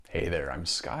Hey there, I'm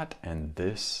Scott, and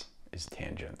this is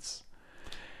Tangents.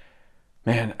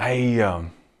 Man,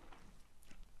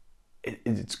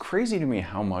 it's crazy to me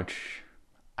how much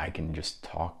I can just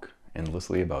talk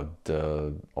endlessly about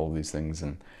all of these things,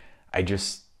 and I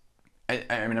just,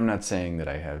 I mean, I'm not saying that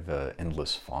I have an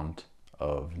endless font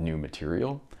of new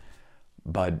material,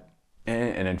 but,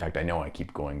 and in fact, I know I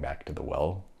keep going back to the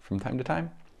well from time to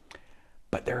time,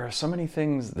 but there are so many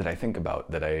things that I think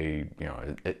about that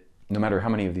no matter how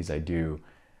many of these I do,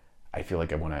 I feel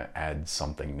like I want to add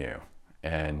something new.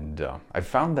 And I've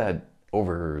found that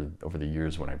over the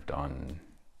years when I've done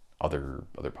other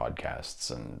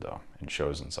podcasts and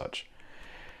shows and such.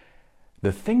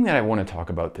 The thing that I want to talk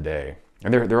about today,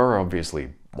 and there are obviously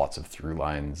lots of through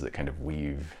lines that kind of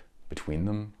weave between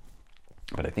them,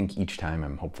 but I think each time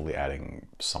I'm hopefully adding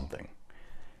something.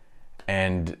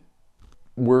 And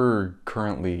we're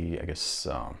currently, I guess,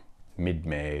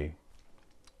 mid-May,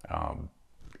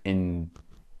 in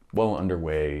well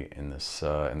underway in this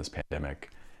pandemic.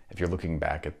 If you're looking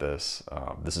back at this,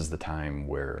 this is the time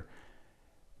where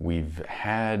we've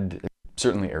had,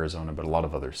 certainly Arizona, but a lot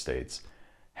of other states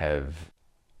have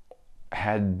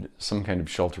had some kind of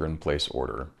shelter-in-place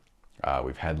order.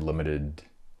 We've had limited,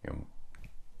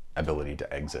 ability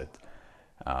to exit.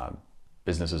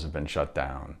 Businesses have been shut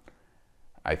down.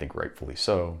 I think rightfully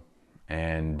so.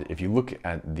 And if you look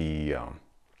at the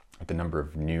number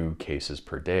of new cases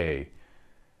per day,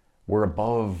 we're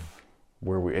above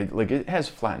where it has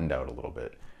flattened out a little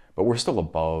bit, but we're still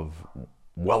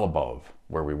well above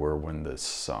where we were when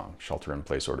this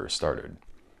shelter-in-place order started.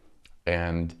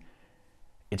 And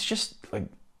it's just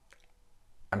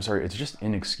it's just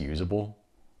inexcusable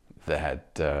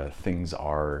that things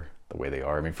are the way they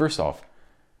are. I mean, first off,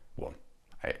 well,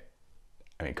 I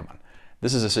mean, come on.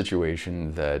 This is a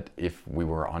situation that if we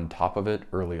were on top of it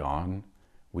early on,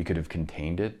 we could have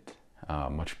contained it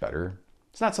much better.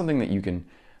 It's not something that you can,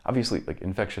 obviously, like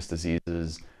infectious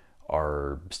diseases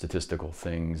are statistical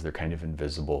things. They're kind of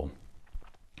invisible.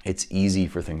 It's easy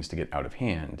for things to get out of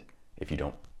hand if you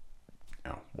don't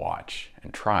watch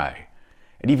and try.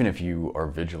 And even if you are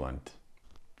vigilant,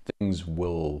 things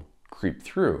will creep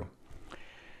through.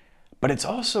 But it's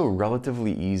also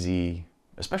relatively easy,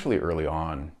 especially early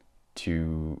on,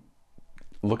 to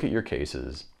look at your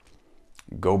cases,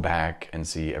 go back and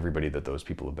see everybody that those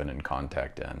people have been in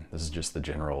contact in. This is just the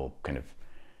general kind of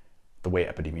the way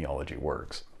epidemiology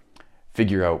works.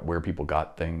 Figure out where people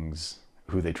got things,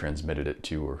 who they transmitted it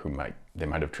to, or they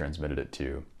might have transmitted it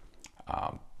to.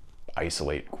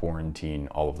 Isolate, quarantine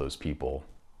all of those people,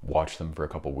 watch them for a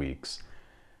couple weeks,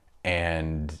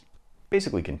 and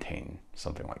basically contain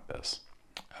something like this,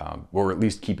 or at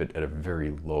least keep it at a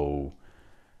very low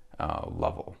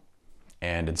level.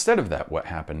 And instead of that, what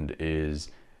happened is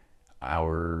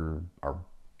our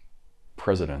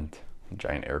president,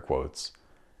 giant air quotes,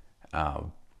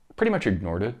 pretty much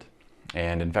ignored it.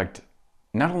 And in fact,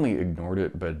 not only ignored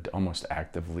it, but almost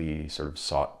actively sort of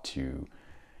sought to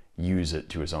use it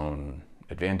to his own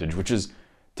advantage, which is,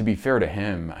 to be fair to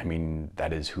him, I mean,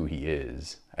 that is who he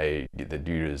is. The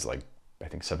dude is like, I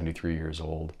think 73 years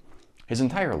old. His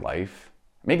entire life,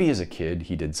 maybe as a kid,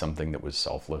 he did something that was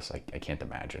selfless. I can't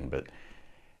imagine, but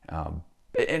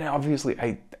and obviously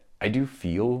I do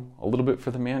feel a little bit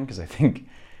for the man, because I think,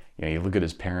 you look at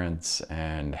his parents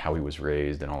and how he was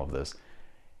raised and all of this.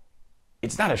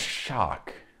 It's not a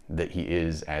shock that he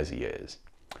is as he is.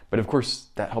 But of course,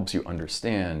 that helps you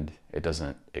understand. It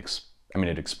doesn't,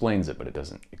 it explains it, but it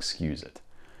doesn't excuse it.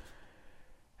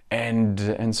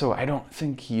 And so I don't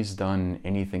think he's done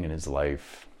anything in his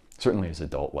life, certainly his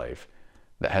adult life,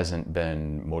 that hasn't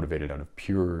been motivated out of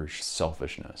pure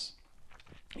selfishness.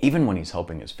 Even when he's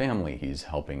helping his family, he's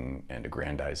helping and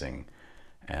aggrandizing,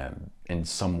 and in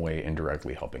some way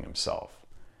indirectly helping himself.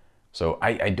 So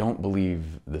I don't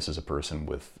believe this is a person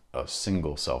with a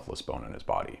single selfless bone in his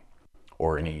body,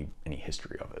 or any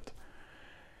history of it.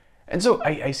 And so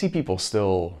I see people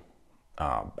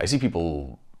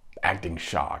acting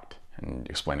shocked and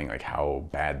explaining like how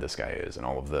bad this guy is and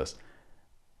all of this.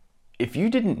 If you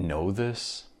didn't know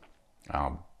this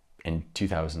in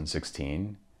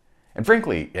 2016, and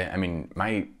frankly, I mean,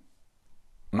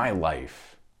 my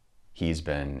life, he's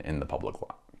been in the public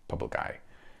eye.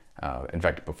 In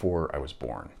fact, before I was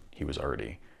born, he was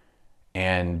already.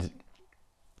 And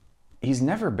he's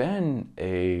never been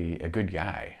a good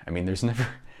guy. I mean, there's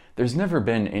never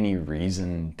been any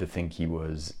reason to think he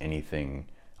was anything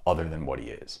other than what he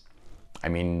is. I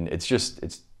mean,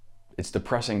 it's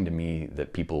depressing to me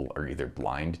that people are either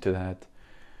blind to that,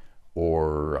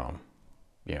 or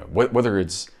whether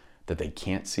it's that they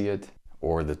can't see it,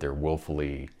 or that they're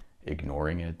willfully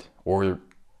ignoring it, or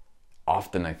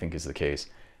often I think is the case,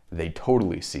 they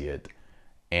totally see it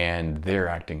and they're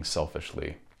acting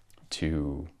selfishly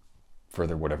to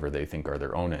further whatever they think are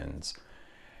their own ends.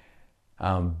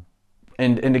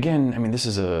 And again, I mean, this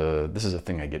is a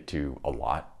thing I get to a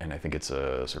lot, and I think it's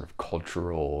a sort of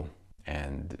cultural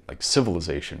and like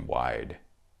civilization-wide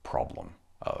problem.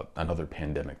 Another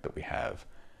pandemic that we have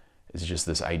is just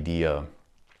this idea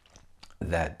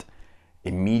that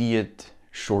immediate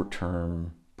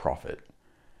short-term profit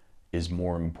is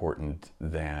more important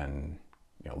than,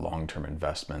 you know, long-term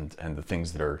investment and the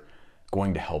things that are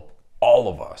going to help all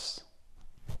of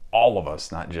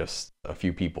us, not just a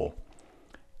few people,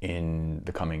 in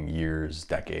the coming years,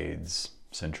 decades,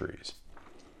 centuries.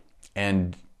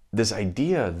 And this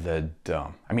idea that,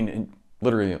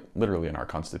 literally in our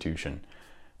Constitution,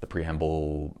 the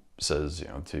preamble says, you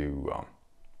know, to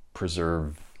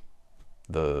preserve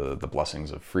the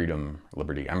blessings of freedom,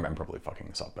 liberty. I'm probably fucking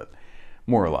this up, but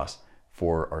more or less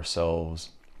for ourselves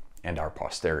and our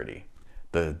posterity.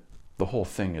 The whole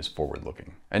thing is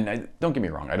forward-looking. And don't get me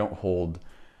wrong, I don't hold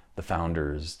the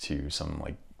founders to some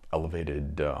like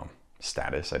elevated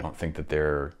status. I don't think that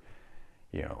they're,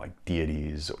 you know, like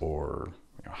deities or,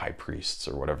 you know, high priests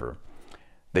or whatever.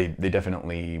 They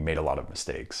definitely made a lot of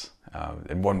mistakes.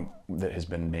 And one that has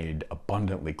been made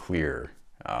abundantly clear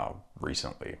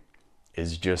recently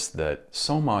is just that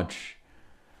so much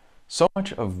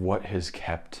of what has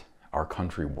kept our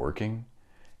country working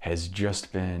has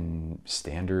just been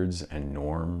standards and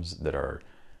norms that are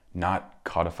not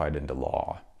codified into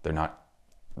law. They're not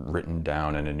written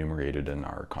down and enumerated in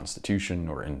our Constitution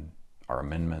or in our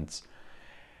amendments.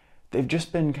 They've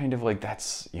just been kind of like,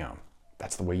 that's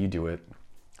the way you do it.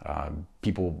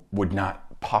 People would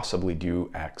not possibly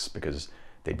do X because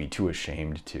they'd be too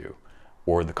ashamed to,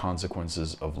 or the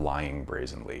consequences of lying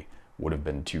brazenly would have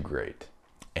been too great.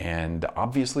 And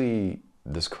obviously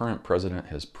this current president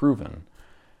has proven,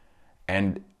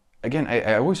 and again,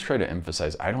 I always try to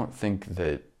emphasize, I don't think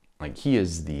that like he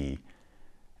is the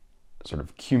sort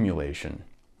of accumulation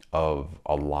of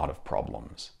a lot of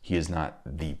problems. He is not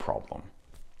the problem.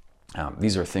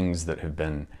 These are things that have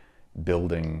been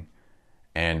building.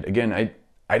 And again,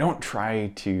 I don't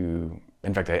try to,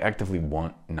 in fact, I actively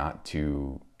want not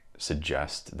to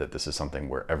suggest that this is something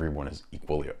where everyone is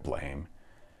equally at blame.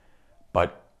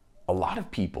 But a lot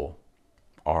of people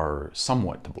are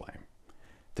somewhat to blame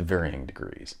to varying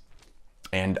degrees.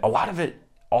 And a lot of it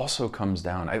also comes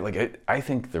down, I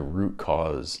think the root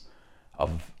cause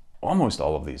of almost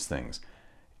all of these things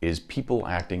is people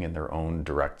acting in their own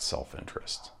direct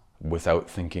self-interest without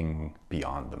thinking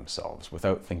beyond themselves,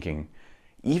 without thinking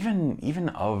even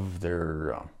of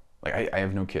their, I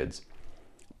have no kids,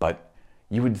 but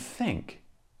I would think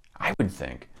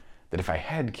that if I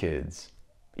had kids,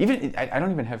 I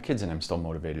don't even have kids and I'm still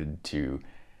motivated to,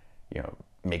 you know,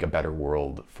 make a better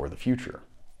world for the future.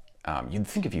 You'd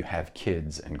think if you have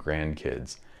kids and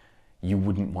grandkids, you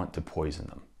wouldn't want to poison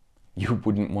them. You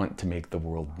wouldn't want to make the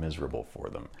world miserable for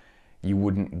them. You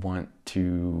wouldn't want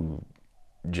to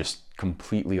just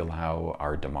completely allow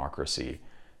our democracy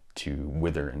to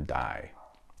wither and die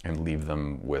and leave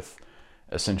them with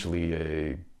essentially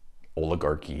a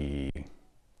oligarchy,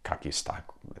 cocky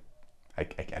stock.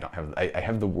 I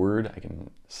have the word, I can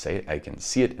say it, I can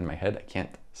see it in my head, I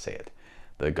can't say it.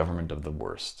 The government of the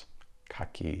worst,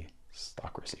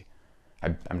 cocky-stocracy.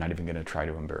 I'm not even gonna try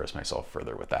to embarrass myself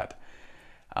further with that.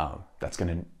 That's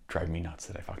gonna drive me nuts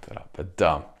that I fucked that up.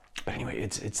 But anyway,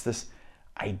 it's this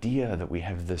idea that we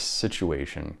have this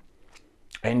situation,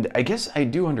 and I guess I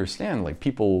do understand. Like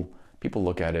people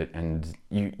look at it, and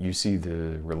you see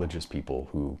the religious people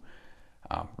who,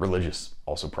 religious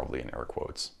also probably in air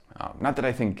quotes. Not that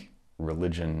I think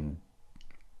religion.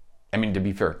 I mean, to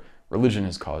be fair, religion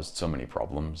has caused so many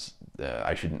problems.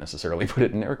 I shouldn't necessarily put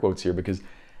it in air quotes here because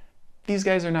these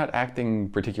guys are not acting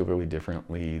particularly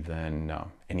differently than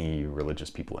any religious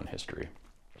people in history.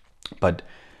 But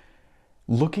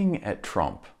looking at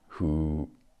Trump, who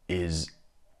is,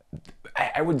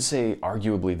 I would say,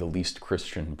 arguably the least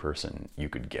Christian person you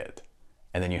could get.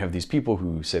 And then you have these people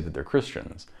who say that they're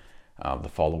Christians, the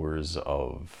followers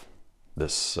of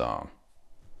this,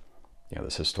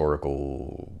 this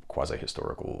historical,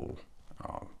 quasi-historical,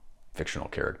 fictional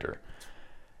character,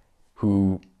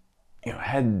 who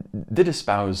did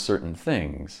espouse certain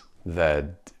things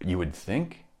that you would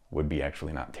think would be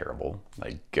actually not terrible,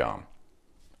 like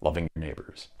loving your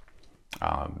neighbors,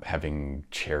 having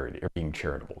charity, or being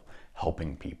charitable,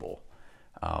 helping people,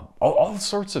 all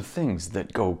sorts of things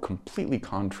that go completely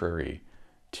contrary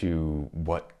to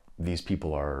what these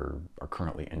people are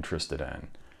currently interested in.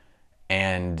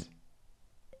 And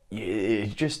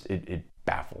it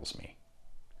baffles me.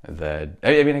 that,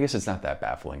 I mean, I guess it's not that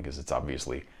baffling because it's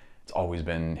always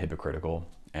been hypocritical,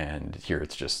 and here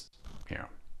it's just, you know,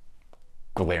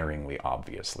 glaringly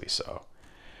obviously so.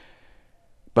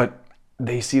 But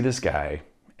they see this guy,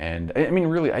 and I mean,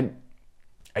 really,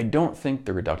 I don't think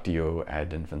the reductio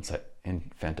ad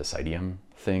infanticidem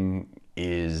thing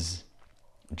is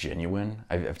genuine.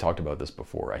 I've talked about this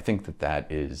before. I think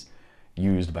that is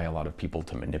used by a lot of people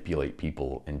to manipulate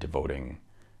people into voting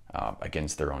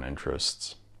against their own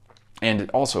interests. And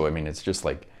also, I mean, it's just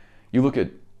like, you look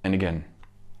at, and again,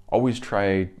 always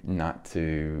try not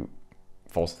to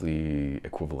falsely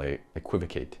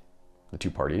equivocate the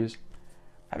two parties.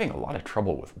 I'm having a lot of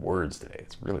trouble with words today.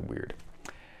 It's really weird.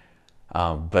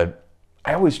 But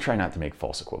I always try not to make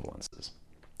false equivalences.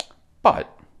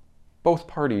 But both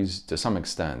parties, to some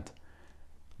extent,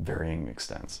 varying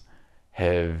extents,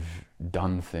 have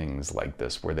done things like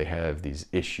this where they have these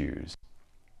issues,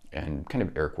 and kind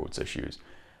of air quotes issues,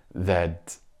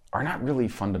 that are not really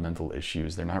fundamental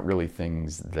issues. They're not really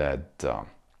things that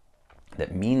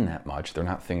that mean that much. They're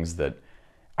not things that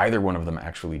either one of them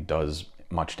actually does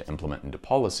much to implement into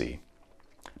policy.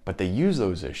 But they use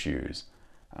those issues,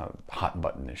 hot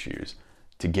button issues,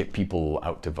 to get people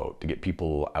out to vote, to get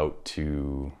people out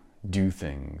to do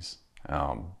things,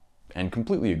 and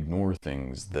completely ignore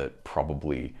things that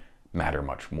probably matter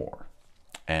much more.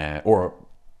 Or,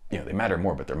 you know, they matter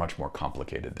more, but they're much more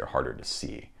complicated. They're harder to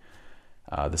see.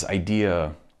 This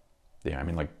idea, yeah, I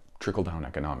mean, like trickle-down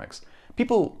economics.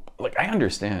 People, like, I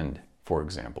understand, for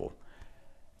example,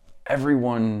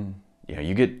 everyone, you know,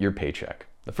 you get your paycheck.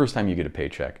 The first time you get a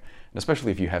paycheck, and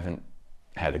especially if you haven't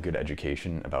had a good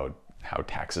education about how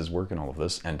taxes work and all of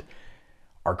this, and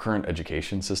our current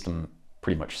education system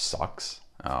pretty much sucks.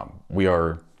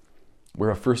 We're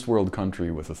a first world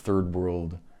country with a third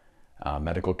world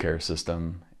medical care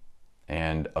system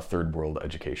and a third world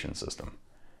education system.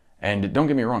 And don't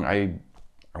get me wrong, I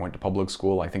went to public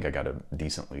school. I think I got a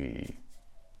decently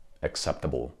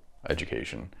acceptable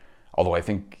education. Although I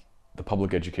think the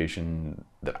public education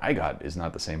that I got is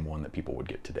not the same one that people would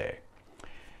get today.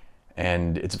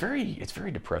 And it's very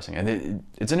depressing. And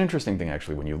it's an interesting thing,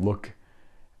 actually, when you look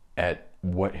at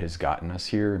what has gotten us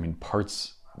here. I mean,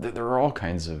 there are all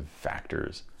kinds of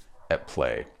factors at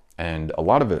play. And a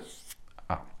lot of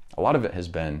it has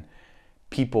been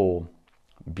people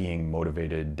being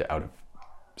motivated out of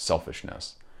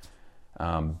selfishness.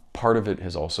 Part of it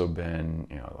has also been,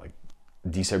 you know, like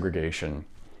desegregation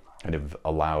kind of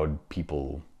allowed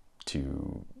people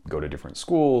to go to different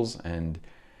schools. And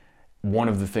one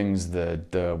of the things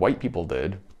that the white people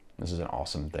did, this is an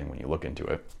awesome thing when you look into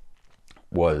it,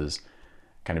 was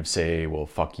kind of say, well,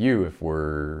 fuck you,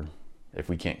 if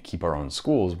we can't keep our own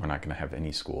schools, we're not going to have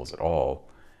any schools at all.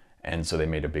 And so they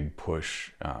made a big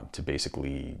push to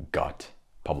basically gut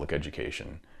public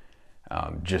education,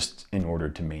 just in order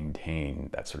to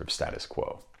maintain that sort of status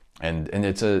quo. And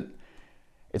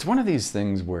it's one of these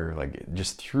things where, like,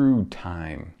 just through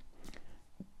time,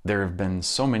 there have been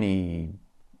so many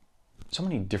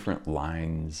different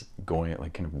lines going,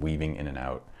 like, kind of weaving in and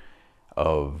out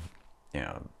of, you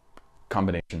know,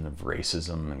 combination of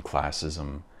racism and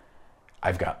classism.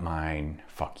 I've got mine,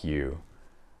 fuck you.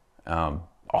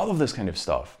 All of this kind of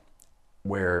stuff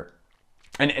where,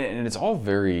 and it's all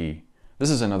very, this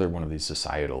is another one of these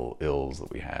societal ills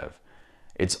that we have.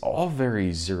 It's all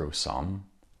very zero sum.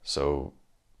 So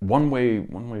one way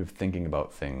of thinking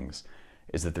about things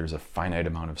is that there's a finite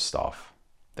amount of stuff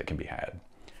that can be had.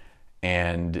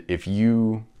 And if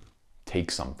you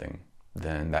take something,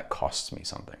 then that costs me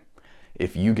something.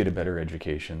 If you get a better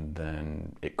education,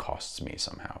 then it costs me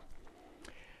somehow.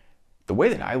 The way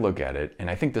that I look at it, and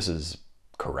I think this is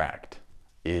correct,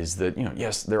 is that, you know,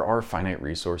 yes, there are finite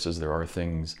resources. There are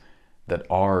things that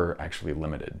are actually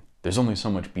limited. There's only so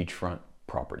much beachfront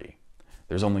property.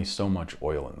 There's only so much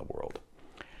oil in the world.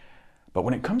 But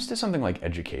when it comes to something like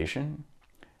education,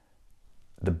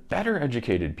 the better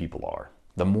educated people are,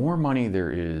 the more money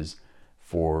there is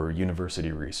for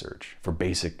university research, for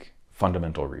basic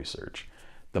fundamental research,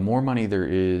 the more money there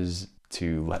is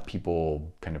to let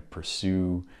people kind of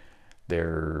pursue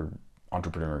their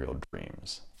entrepreneurial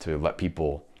dreams, to let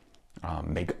people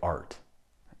make art,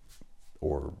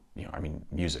 or, you know, I mean,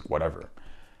 music, whatever.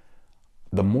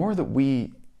 The more that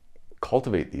we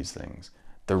cultivate these things,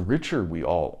 the richer we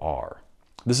all are.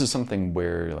 This is something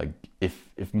where, like,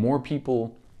 if more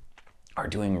people are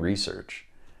doing research,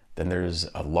 then there's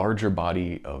a larger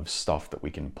body of stuff that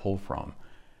we can pull from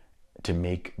to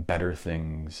make better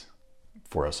things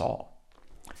for us all.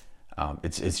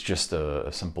 It's just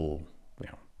a simple, you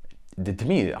know, to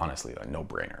me, honestly, a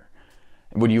no-brainer.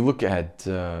 When you look at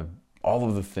all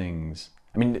of the things,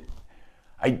 I mean,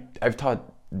 I've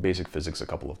taught basic physics a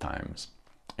couple of times,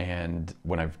 and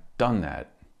when I've done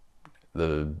that,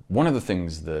 one of the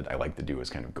things that I like to do is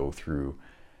kind of go through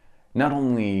not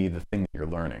only the thing that you're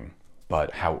learning,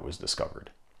 but how it was discovered.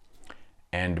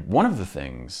 And one of the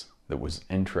things that was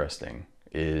interesting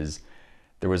is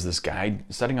there was this guy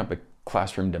setting up a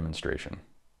classroom demonstration,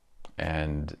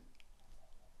 and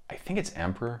I think it's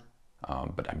Emperor,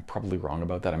 but I'm probably wrong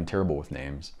about that. I'm terrible with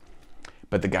names.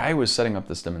 But the guy was setting up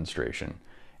this demonstration,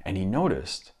 and he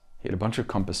had a bunch of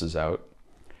compasses out,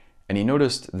 and he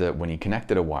noticed that when he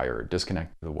connected a wire,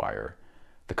 disconnected the wire,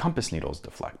 the compass needles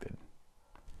deflected.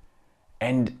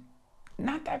 And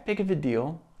not that big of a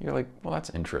deal. You're like, well,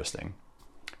 that's interesting.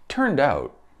 Turned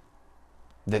out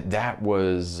that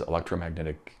was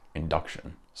electromagnetic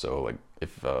induction. So like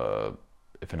if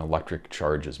an electric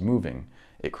charge is moving,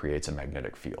 it creates a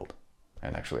magnetic field.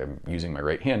 And actually I'm using my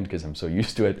right hand because I'm so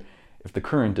used to it. If the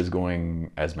current is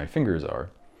going as my fingers are,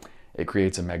 it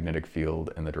creates a magnetic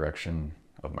field in the direction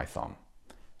of my thumb,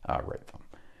 right thumb.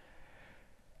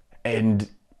 And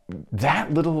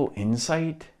that little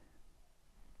insight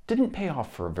didn't pay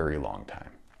off for a very long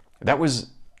time. That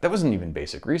wasn't even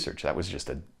basic research. That was just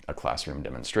a classroom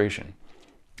demonstration.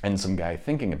 And some guy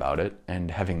thinking about it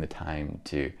and having the time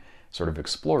to sort of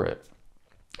explore it.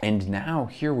 And now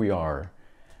here we are,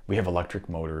 we have electric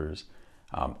motors.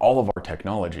 All of our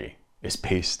technology is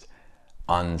based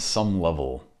on some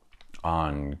level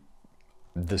on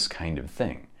this kind of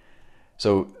thing.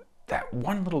 So that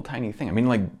one little tiny thing, I mean,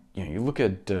 like, you look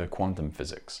at quantum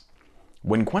physics.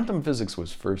 When quantum physics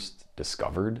was first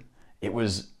discovered, it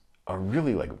was a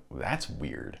really like, that's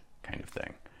weird kind of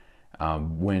thing.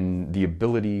 When the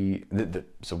ability,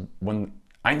 so when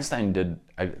Einstein did,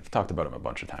 I've talked about him a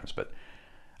bunch of times, but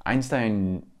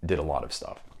Einstein did a lot of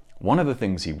stuff. One of the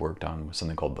things he worked on was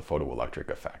something called the photoelectric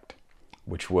effect,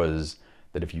 which was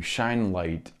that if you shine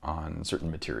light on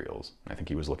certain materials, I think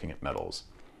he was looking at metals,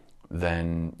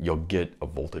 then you'll get a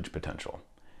voltage potential.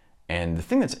 And the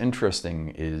thing that's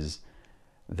interesting is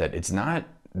that it's not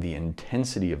the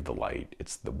intensity of the light,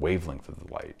 it's the wavelength of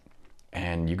the light.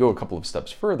 And you go a couple of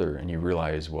steps further and you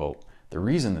realize, well, the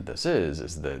reason that this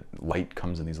is that light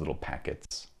comes in these little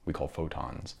packets we call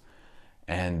photons.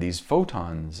 And these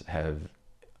photons have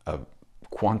a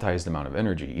quantized amount of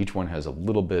energy. Each one has a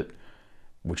little bit,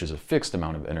 which is a fixed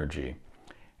amount of energy,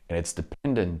 and it's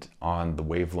dependent on the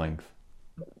wavelength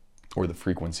or the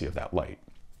frequency of that light.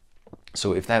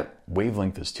 So if that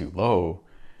wavelength is too low,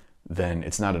 then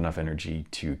it's not enough energy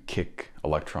to kick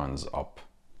electrons up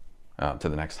to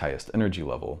the next highest energy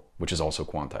level, which is also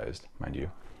quantized, mind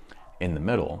you, in the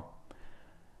middle.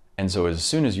 And so as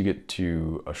soon as you get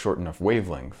to a shorter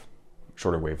wavelength,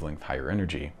 higher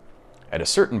energy, at a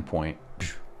certain point,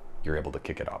 you're able to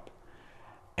kick it up.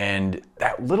 And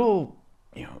that little,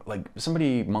 like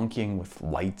somebody monkeying with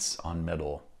lights on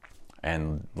metal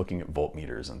and looking at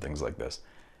voltmeters and things like this,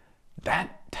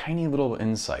 that tiny little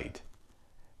insight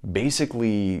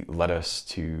basically led us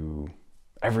to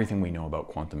everything we know about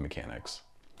quantum mechanics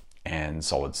and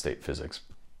solid state physics,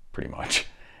 pretty much.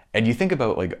 And you think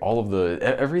about like all of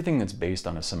everything that's based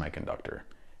on a semiconductor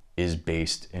is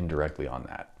based indirectly on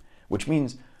that, which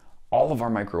means all of our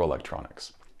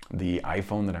microelectronics, the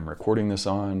iPhone that I'm recording this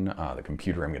on, the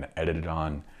computer I'm going to edit it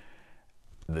on,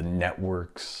 the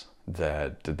networks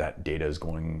that data is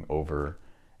going over,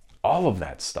 all of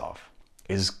that stuff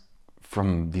is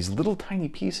from these little tiny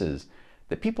pieces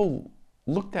that people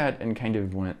looked at and kind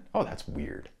of went, oh, that's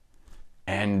weird.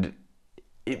 And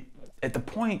at the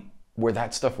point where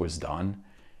that stuff was done,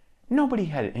 nobody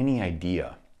had any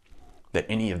idea that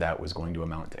any of that was going to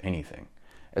amount to anything.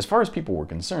 As far as people were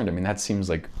concerned, I mean, that seems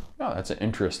like, oh, that's an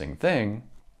interesting thing.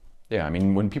 Yeah, I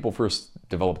mean, when people first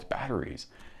developed batteries,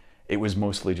 it was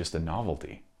mostly just a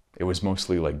novelty. It was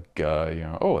mostly like,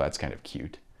 oh, that's kind of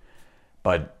cute,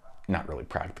 but not really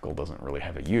practical, doesn't really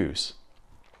have a use.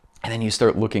 And then you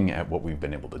start looking at what we've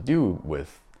been able to do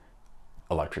with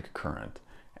electric current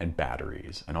and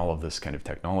batteries and all of this kind of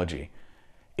technology.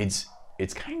 It's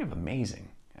kind of amazing,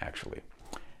 actually.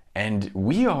 And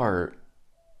we are,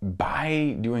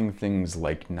 by doing things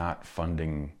like not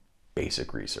funding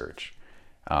basic research,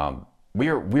 we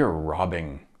are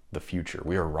robbing the future.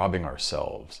 We are robbing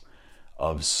ourselves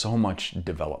of so much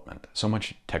development, so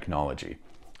much technology,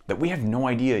 that we have no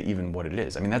idea even what it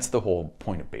is. I mean, that's the whole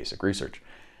point of basic research.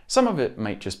 Some of it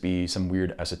might just be some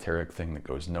weird esoteric thing that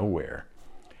goes nowhere.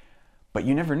 But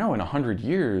you never know, in 100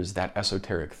 years, that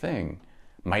esoteric thing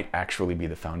might actually be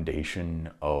the foundation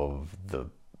of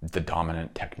the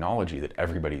dominant technology that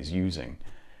everybody's using.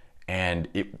 And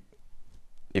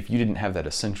if you didn't have that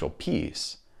essential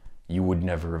piece, you would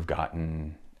never have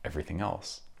gotten everything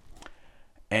else.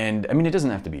 And I mean, it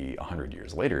doesn't have to be 100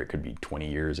 years later. It could be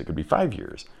 20 years. It could be 5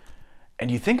 years.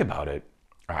 And you think about it,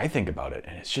 or I think about it,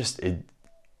 and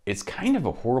it's kind of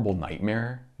a horrible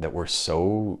nightmare that we're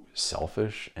so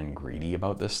selfish and greedy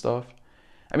about this stuff.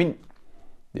 I mean,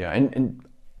 yeah, and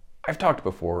I've talked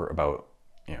before about,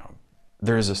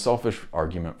 there is a selfish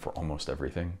argument for almost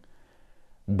everything,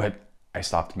 but I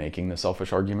stopped making the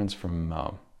selfish arguments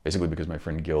from basically because my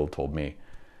friend Gil told me,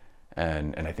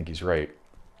 and I think he's right,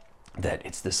 that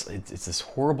it's this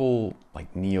horrible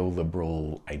like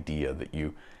neoliberal idea that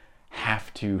you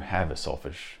have to have a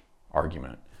selfish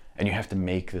argument, and you have to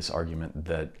make this argument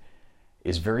that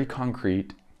is very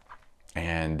concrete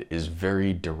and is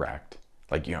very direct.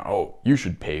 Like, oh, you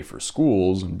should pay for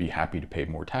schools and be happy to pay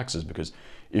more taxes because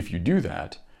if you do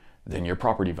that, then your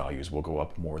property values will go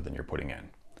up more than you're putting in.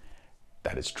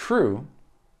 That is true,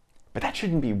 but that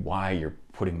shouldn't be why you're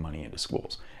putting money into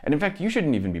schools. And in fact, you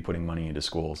shouldn't even be putting money into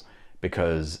schools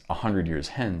because 100 years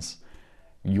hence,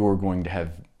 you're going to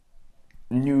have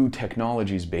new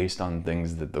technologies based on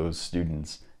things that those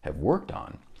students have worked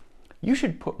on. You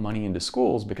should put money into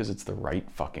schools because it's the right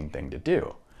fucking thing to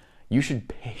do. You should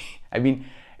pay. I mean,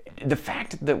 the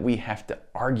fact that we have to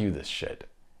argue this shit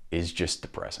is just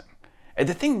depressing. And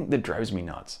the thing that drives me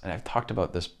nuts, and I've talked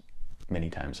about this many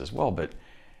times as well, but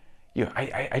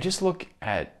I just look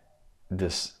at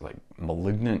this like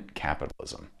malignant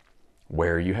capitalism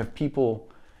where you have people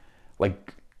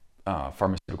like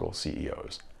pharmaceutical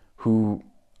CEOs who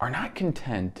are not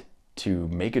content to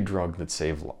make a drug that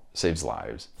saves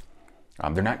lives.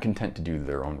 They're not content to do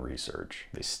their own research.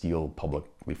 They steal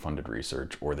publicly funded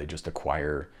research, or they just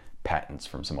acquire patents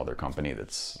from some other company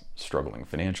that's struggling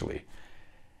financially.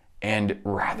 And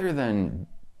rather than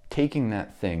taking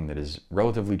that thing that is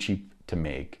relatively cheap to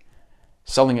make,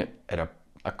 selling it at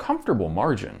a comfortable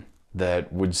margin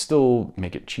that would still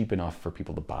make it cheap enough for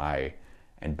people to buy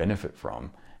and benefit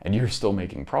from, and you're still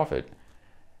making profit,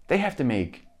 they have to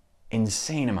make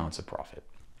insane amounts of profit.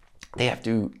 They have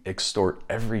to extort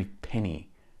every penny,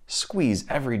 squeeze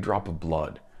every drop of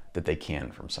blood that they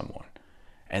can from someone.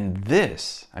 And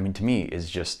this, I mean, to me, is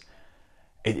just,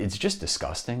 it's just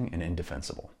disgusting and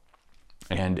indefensible.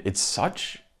 And it's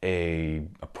such a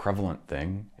prevalent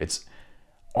thing. It's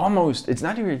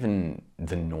not even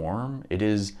the norm. It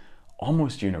is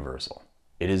almost universal.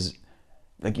 It is,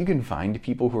 like, you can find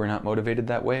people who are not motivated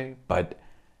that way, but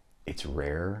it's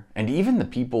rare. And even the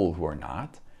people who are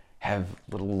not have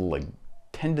little like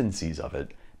tendencies of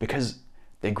it because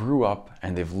they grew up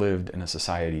and they've lived in a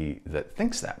society that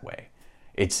thinks that way.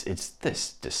 It's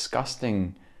this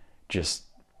disgusting, just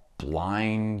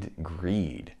blind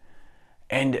greed.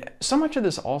 And so much of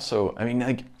this also, I mean,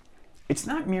 like, it's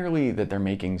not merely that they're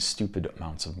making stupid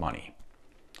amounts of money.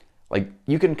 Like,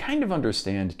 you can kind of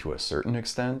understand to a certain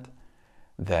extent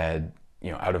that,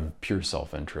 out of pure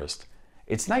self-interest,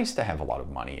 it's nice to have a lot of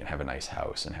money and have a nice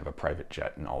house and have a private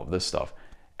jet and all of this stuff.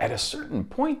 At a certain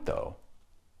point, though,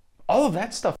 all of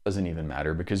that stuff doesn't even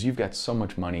matter because you've got so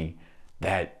much money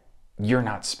that you're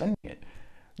not spending it.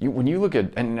 When you look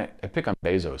at, and I pick on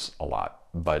Bezos a lot,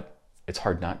 but it's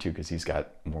hard not to because he's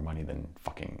got more money than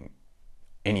fucking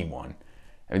anyone.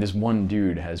 I mean, this one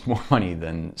dude has more money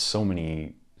than so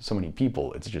many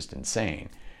people. It's just insane.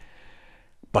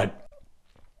 But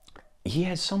he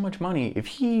has so much money. If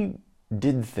he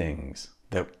did things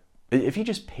that, if he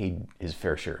just paid his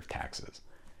fair share of taxes,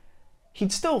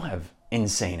 he'd still have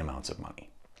insane amounts of money.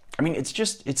 I mean,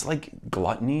 it's like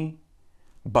gluttony,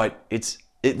 but it's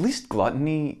at least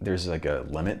gluttony, there's like a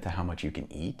limit to how much you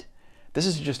can eat. This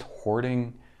is just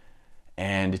hoarding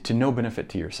and to no benefit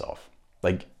to yourself.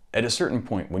 Like, at a certain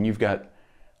point, when you've got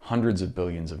hundreds of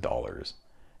billions of dollars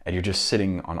and you're just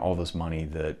sitting on all this money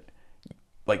that,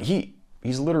 like,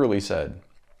 he's literally said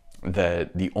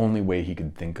that the only way he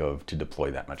could think of to deploy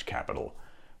that much capital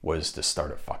was to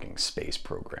start a fucking space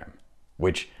program,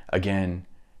 which, again,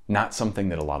 not something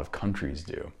that a lot of countries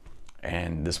do.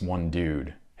 And this one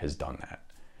dude has done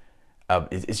that.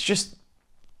 It's just,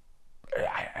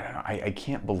 I don't know, I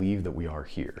can't believe that we are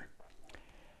here.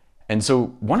 And so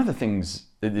one of the things,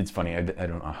 it's funny, I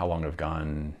don't know how long I've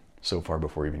gone so far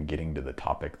before even getting to the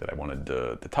topic that I wanted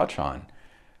to touch on,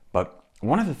 but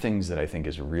one of the things that I think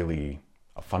is really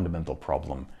a fundamental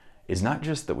problem is not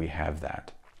just that we have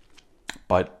that,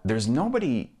 but there's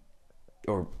nobody,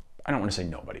 or I don't want to say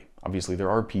nobody, obviously there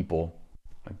are people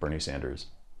like Bernie Sanders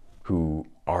who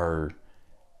are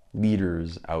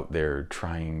leaders out there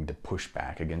trying to push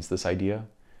back against this idea,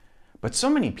 but so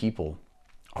many people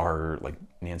are like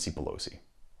Nancy Pelosi,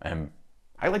 and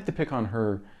I like to pick on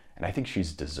her, and I think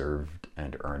she's deserved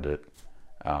and earned it.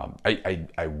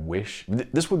 I wish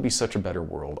this would be such a better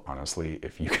world, honestly,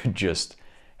 if you could just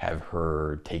have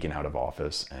her taken out of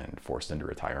office and forced into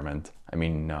retirement. I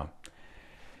mean,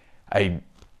 I'm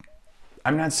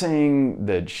not saying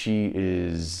that she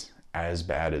is as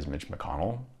bad as Mitch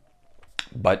McConnell,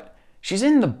 but she's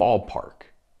in the ballpark.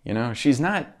 You know, she's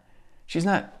not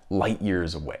light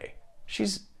years away.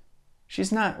 She's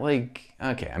not like,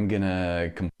 okay, I'm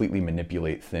gonna completely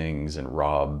manipulate things and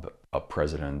rob a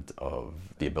president of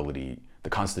the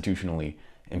constitutionally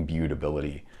imbued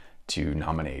ability to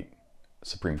nominate a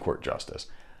Supreme Court justice.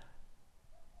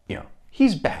 You know,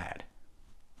 he's bad,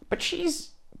 but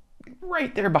she's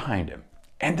right there behind him.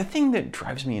 And the thing that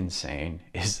drives me insane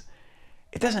is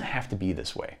it doesn't have to be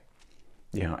this way.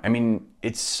 You know, I mean,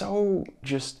 it's so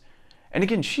just, and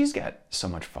again, she's got so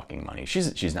much fucking money.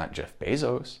 She's not Jeff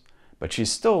Bezos, but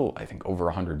she's still, I think,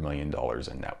 over $100 million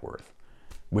in net worth,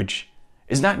 which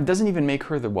doesn't even make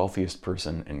her the wealthiest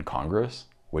person in Congress,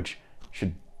 which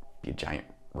should be a giant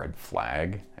red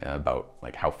flag about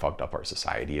like how fucked up our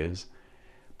society is.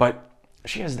 But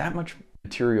she has that much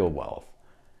material wealth,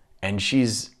 and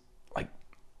she's like,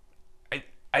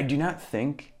 I do not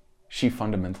think she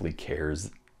fundamentally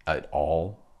cares at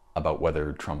all about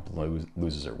whether Trump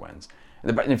loses or wins.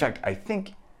 In fact, I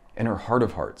think in her heart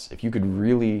of hearts, if you could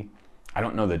really, I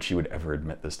don't know that she would ever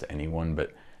admit this to anyone,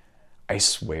 but I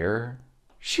swear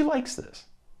she likes this.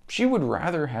 She would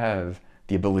rather have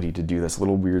the ability to do this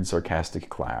little weird sarcastic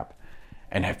clap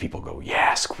and have people go,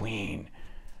 yes, queen,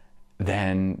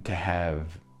 than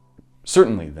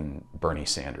certainly than Bernie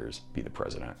Sanders be the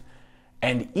president.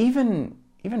 And even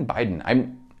Biden,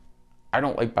 I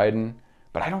don't like Biden,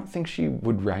 but I don't think she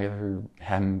would rather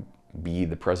him be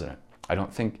the president. I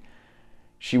don't think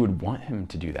she would want him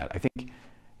to do that. I think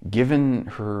given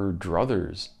her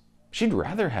druthers, she'd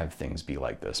rather have things be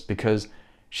like this because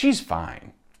she's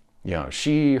fine. You know,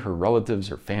 her relatives,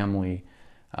 her family,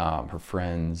 her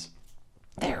friends,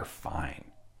 they're fine.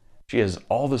 She has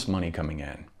all this money coming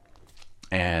in.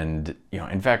 And, you know,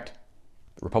 in fact,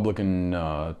 Republican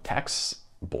tax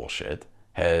bullshit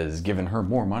has given her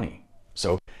more money.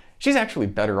 So she's actually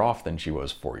better off than she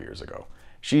was 4 years ago.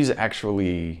 She's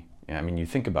actually, I mean, you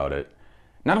think about it,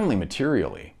 not only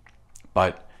materially,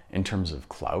 but in terms of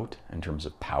clout, in terms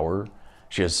of power.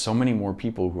 She has so many more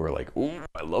people who are like, "Ooh,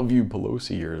 I love you,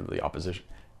 Pelosi," or the opposition.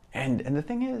 And the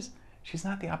thing is, she's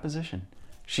not the opposition.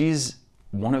 She is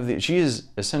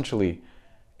essentially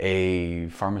a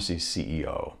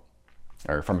pharmaceutical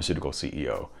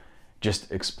CEO,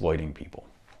 just exploiting people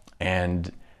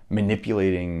and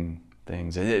manipulating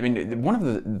things. I mean, one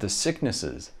of the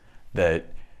sicknesses that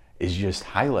is just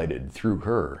highlighted through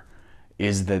her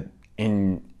is that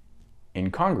in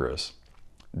Congress,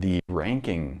 the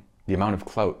amount of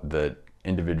clout that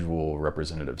individual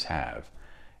representatives have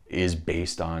is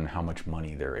based on how much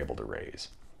money they're able to raise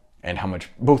and how much,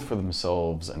 both for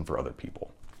themselves and for other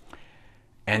people.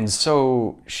 And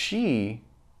so she,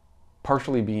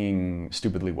 partially being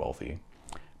stupidly wealthy,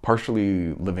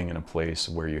 partially living in a place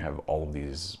where you have all of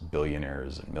these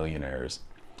billionaires and millionaires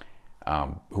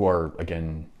who are,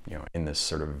 again, you know, in this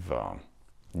sort of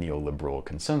neoliberal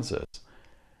consensus,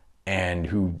 and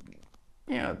who,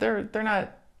 you know, they're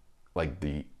not like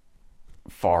the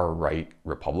far right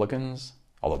Republicans,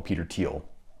 although Peter Thiel,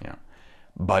 you know,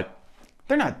 but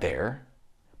they're not there,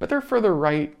 but they're further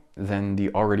right than the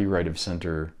already right of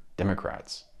center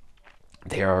Democrats.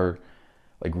 They are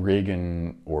like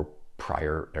Reagan or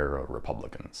prior era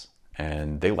Republicans,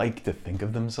 and they like to think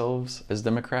of themselves as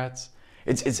Democrats.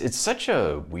 It's such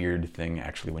a weird thing,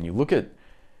 actually, when you look at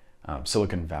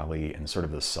Silicon Valley and sort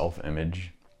of the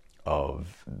self-image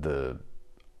of the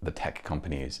tech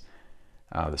companies,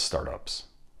 the startups,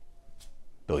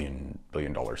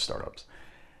 billion-dollar startups.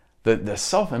 The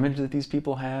self-image that these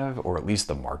people have, or at least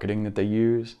the marketing that they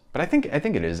use, but I think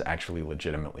it is actually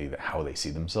legitimately how they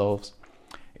see themselves,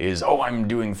 is, oh, I'm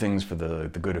doing things for the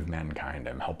good of mankind,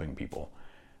 I'm helping people.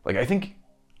 Like,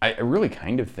 I really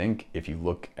kind of think if you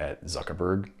look at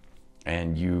Zuckerberg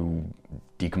and you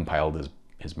decompiled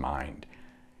his mind,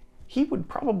 he would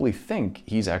probably think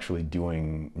he's actually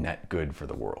doing net good for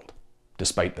the world,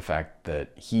 despite the fact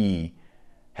that he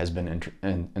has been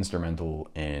instrumental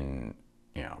in,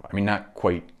 you know, I mean, not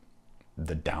quite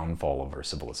the downfall of our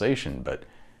civilization, but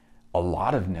a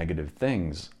lot of negative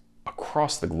things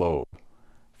across the globe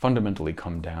fundamentally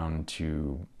come down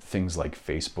to things like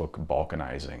Facebook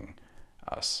balkanizing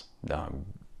us,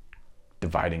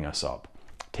 dividing us up,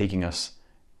 taking us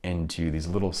into these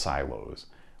little silos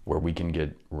where we can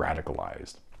get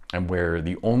radicalized, and where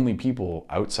the only people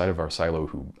outside of our silo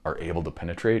who are able to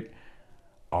penetrate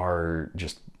are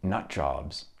just nut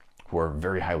jobs who are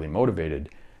very highly motivated.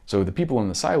 So the people in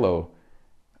the silo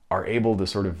are able to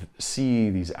sort of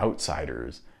see these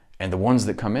outsiders And the ones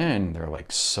that come in, they're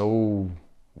like so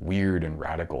weird and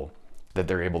radical that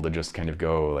they're able to just kind of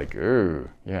go like, oh,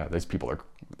 yeah, these people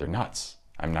they're nuts.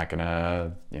 I'm not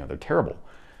gonna, they're terrible.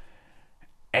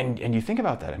 And you think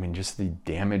about that, I mean, just the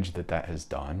damage that has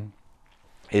done.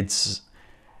 It's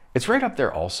right up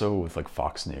there also with like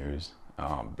Fox News,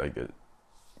 like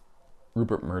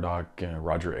Rupert Murdoch,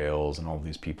 Roger Ailes, and all of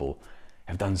these people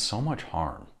have done so much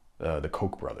harm. The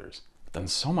Koch brothers have done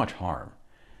so much harm,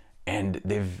 and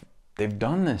they've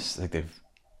done this, like they've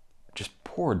just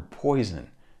poured poison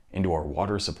into our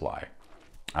water supply,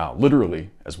 literally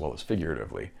as well as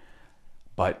figuratively.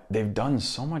 But they've done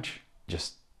so much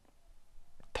just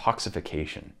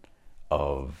toxification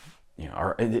of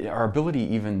our ability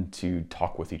even to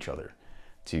talk with each other.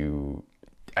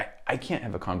 I can't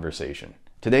have a conversation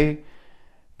today.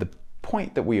 The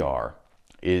point that we are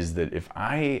is that if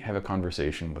I have a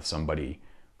conversation with somebody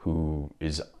who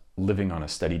is living on a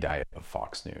steady diet of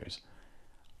Fox News,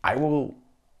 I will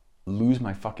lose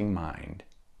my fucking mind.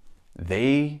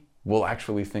 They will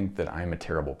actually think that I'm a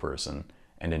terrible person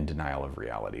and in denial of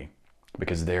reality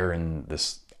because they're in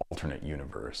this alternate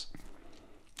universe.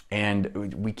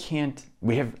 And we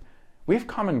have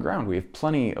common ground. We have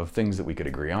plenty of things that we could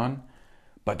agree on,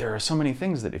 but there are so many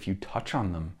things that if you touch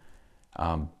on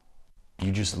them,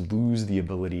 you just lose the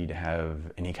ability to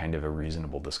have any kind of a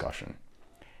reasonable discussion.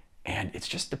 And it's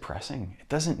just depressing. It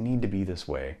doesn't need to be this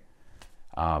way.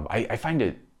 I find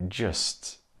it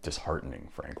just disheartening,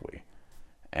 frankly.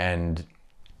 And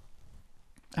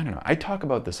I don't know, I talk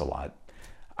about this a lot.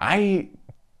 I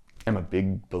am a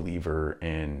big believer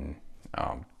in,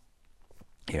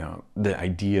 the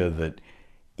idea that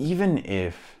even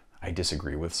if I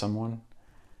disagree with someone,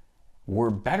 we're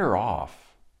better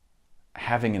off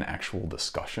having an actual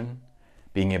discussion,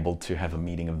 being able to have a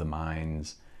meeting of the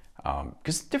minds,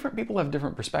 because different people have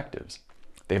different perspectives.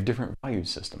 They have different value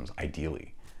systems,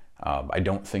 ideally. I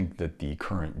don't think that the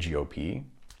current GOP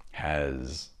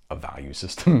has a value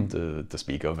system to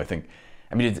speak of.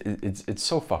 It's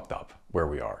so fucked up where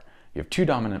we are. You have two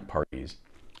dominant parties.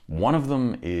 One of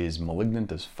them is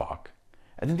malignant as fuck.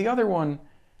 And then the other one,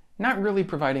 not really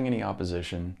providing any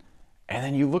opposition. And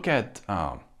then you look at,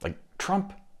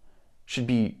 Trump should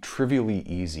be trivially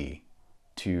easy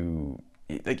to,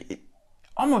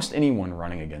 almost anyone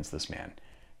running against this man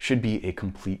should be a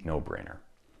complete no-brainer.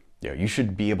 You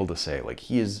should be able to say,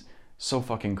 he is so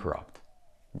fucking corrupt.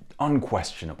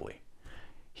 Unquestionably.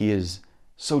 He is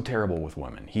so terrible with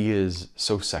women. He is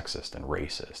so sexist and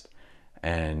racist.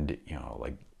 And,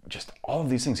 just all of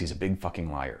these things. He's a big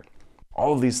fucking liar.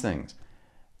 All of these things.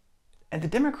 And the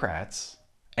Democrats,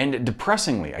 and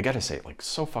depressingly, I gotta say,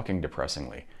 so fucking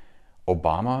depressingly,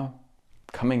 Obama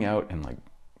coming out and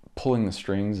pulling the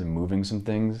strings and moving some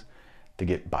things to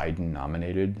get Biden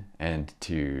nominated and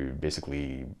to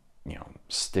basically,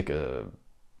 stick a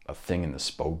thing in the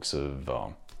spokes of,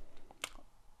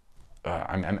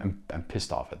 I'm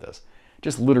pissed off at this.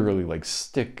 Just literally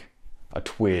stick a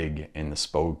twig in the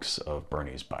spokes of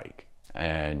Bernie's bike.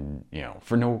 And,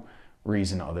 for no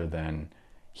reason other than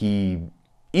I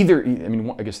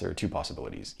guess there are two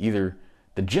possibilities. Either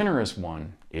the generous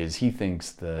one is he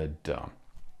thinks that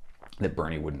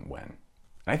Bernie wouldn't win.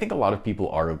 And I think a lot of people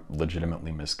are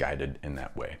legitimately misguided in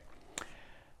that way.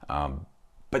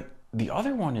 But the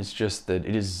other one is just that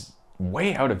it is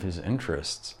way out of his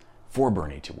interests for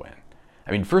Bernie to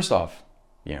win. First off,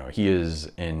 he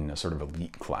is in a sort of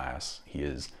elite class. He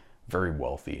is very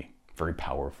wealthy, very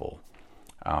powerful.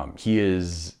 He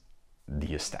is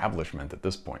the establishment at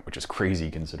this point, which is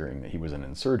crazy considering that he was an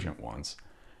insurgent once.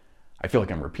 I feel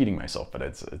like I'm repeating myself, but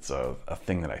it's a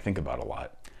thing that I think about a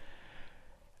lot.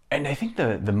 And I think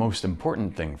the most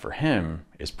important thing for him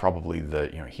is probably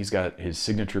that, he's got his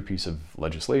signature piece of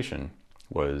legislation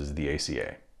was the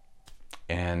ACA.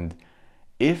 And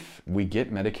if we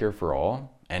get Medicare for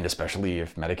all, and especially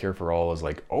if Medicare for all is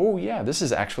oh yeah, this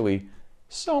is actually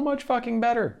so much fucking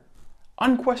better,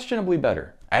 unquestionably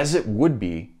better, as it would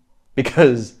be,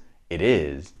 because it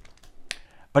is.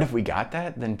 But if we got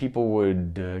that, then people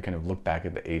would kind of look back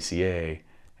at the ACA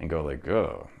and go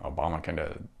oh, Obama kind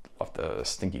of left a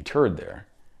stinky turd there.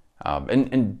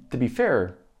 And to be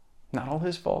fair, not all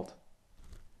his fault.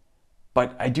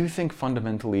 But I do think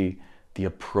fundamentally the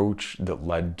approach that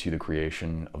led to the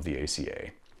creation of the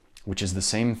ACA, which is the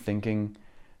same thinking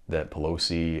that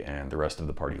Pelosi and the rest of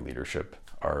the party leadership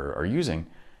are using,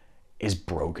 is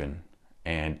broken,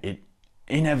 and it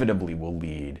inevitably will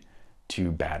lead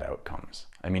to bad outcomes.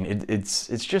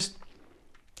 It's just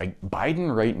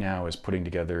Biden right now is putting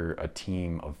together a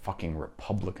team of fucking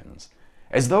Republicans,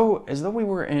 as though we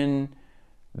were in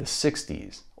the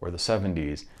 60s or the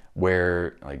 70s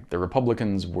where like the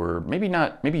Republicans were maybe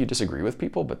not, maybe you disagree with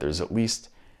people, but there's at least,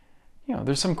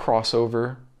 there's some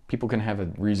crossover. People can have a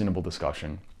reasonable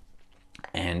discussion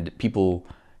and people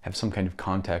have some kind of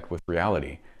contact with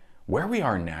reality. Where we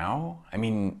are now, I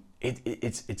mean,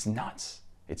 it's nuts.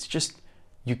 It's just,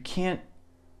 you can't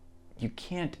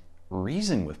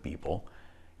reason with people.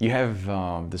 You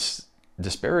have this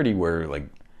disparity where like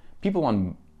people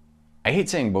on, I hate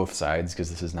saying both sides because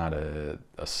this is not a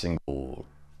single,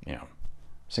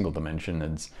 single dimension.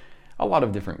 It's a lot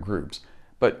of different groups.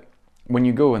 But when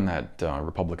you go in that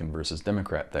Republican versus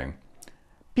Democrat thing,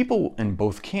 people in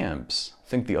both camps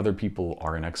think the other people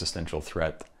are an existential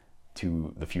threat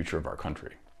to the future of our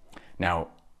country. Now,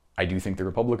 I do think the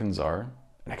Republicans are,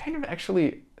 and I kind of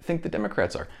actually think the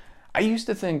Democrats are. I used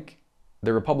to think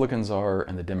the Republicans are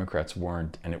and the Democrats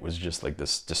weren't, and it was just like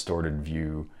this distorted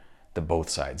view that both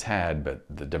sides had, but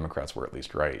the Democrats were at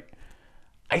least right.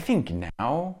 I think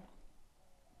now,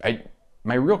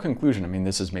 my real conclusion, I mean,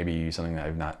 this is maybe something that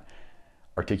I've not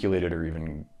articulated or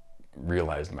even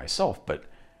realized myself, but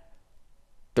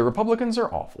the Republicans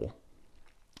are awful.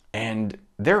 And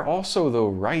they're also, though,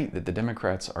 right that the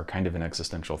Democrats are kind of an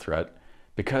existential threat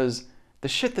because the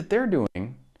shit that they're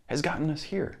doing has gotten us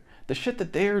here. The shit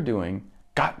that they're doing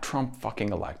got Trump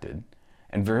fucking elected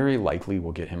and very likely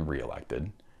will get him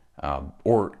reelected.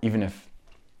 Or even if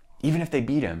they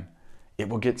beat him, it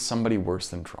will get somebody worse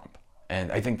than Trump.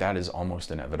 And I think that is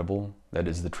almost inevitable. That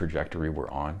is the trajectory we're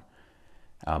on.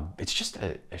 It's just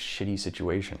a shitty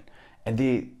situation. And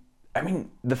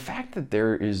the fact that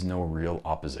there is no real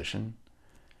opposition,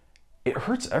 it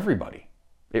hurts everybody.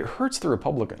 It hurts the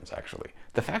Republicans, actually.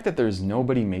 The fact that there's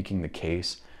nobody making the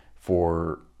case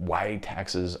for why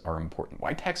taxes are important,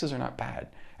 why taxes are not bad.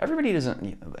 Everybody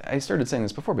doesn't, I started saying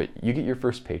this before, but you get your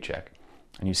first paycheck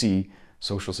and you see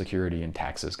Social Security and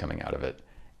taxes coming out of it,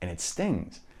 and it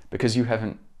stings because you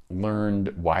haven't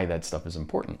learned why that stuff is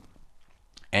important.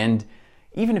 And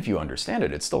even if you understand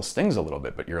it, it still stings a little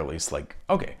bit, but you're at least like,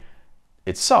 okay,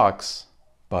 it sucks,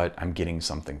 but I'm getting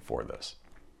something for this.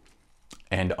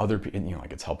 And other people,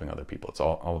 like it's helping other people. It's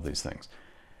all of these things.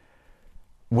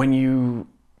 When you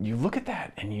look at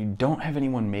that and you don't have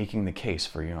anyone making the case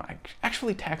for,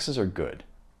 actually taxes are good.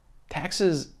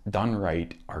 Taxes done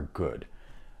right are good.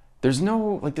 There's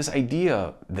no, like this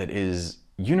idea that is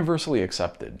universally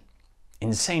accepted,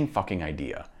 insane fucking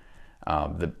idea,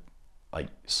 that like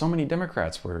so many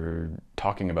Democrats were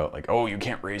talking about like, oh, you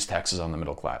can't raise taxes on the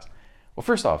middle class. Well,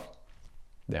 first off,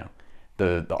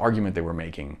 the argument they were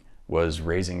making was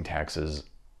raising taxes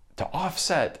to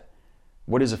offset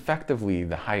what is effectively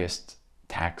the highest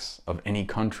tax of any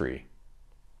country,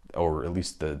 or at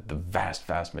least the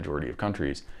vast majority of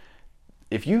countries.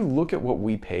 If you look at what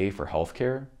we pay for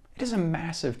healthcare, it is a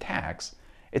massive tax.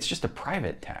 It's just a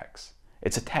private tax.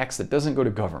 It's a tax that doesn't go to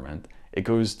government. It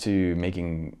goes to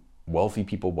making wealthy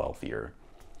people wealthier,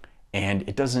 and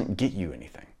it doesn't get you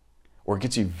anything, or it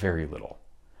gets you very little.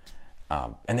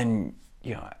 And then,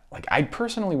 like I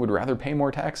personally would rather pay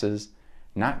more taxes,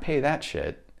 not pay that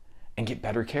shit, and get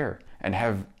better care, and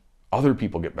have other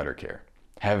people get better care.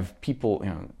 Have people,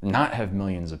 not have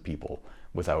millions of people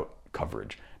without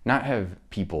coverage, not have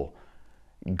people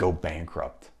go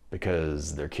bankrupt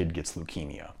because their kid gets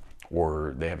leukemia,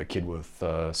 or they have a kid with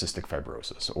cystic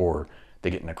fibrosis, or they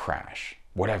get in a crash,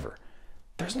 whatever.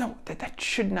 There's no, that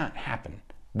should not happen.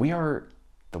 We are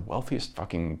the wealthiest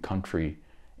fucking country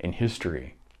in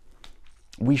history.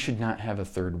 We should not have a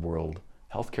third world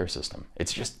healthcare system.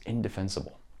 It's just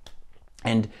indefensible.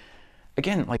 And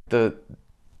again, like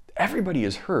everybody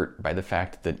is hurt by the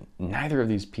fact that neither of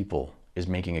these people is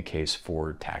making a case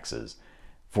for taxes,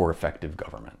 for effective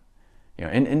government.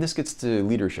 And this gets to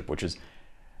leadership, which is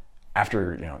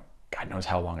after, God knows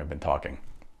how long I've been talking.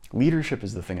 Leadership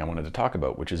is the thing I wanted to talk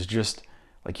about, which is just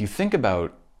like you think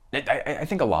about, I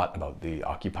think a lot about the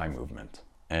Occupy movement,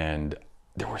 and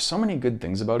there were so many good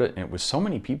things about it, and it was so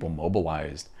many people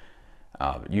mobilized.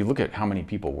 You look at how many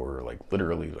people were like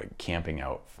literally like camping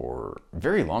out for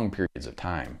very long periods of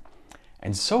time,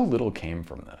 and so little came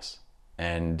from this.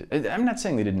 And I'm not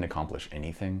saying they didn't accomplish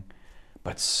anything,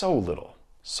 but so little.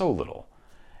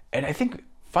 And I think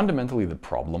fundamentally the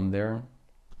problem there,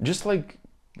 just like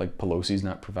Pelosi's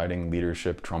not providing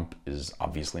leadership, Trump is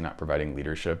obviously not providing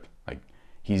leadership. Like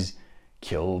he's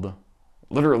killed,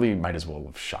 literally might as well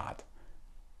have shot.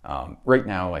 Right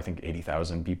now, I think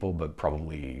 80,000 people, but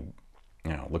probably,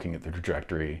 looking at the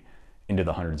trajectory into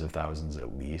the hundreds of thousands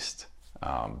at least.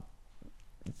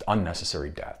 Unnecessary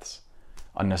deaths,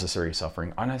 unnecessary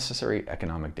suffering, unnecessary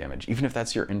economic damage. Even if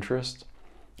that's your interest,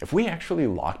 if we actually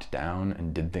locked down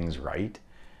and did things right,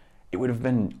 it would have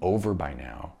been over by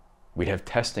now. We'd have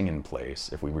testing in place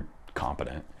if we were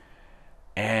competent.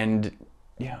 And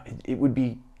it would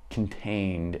be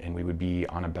contained and we would be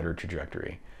on a better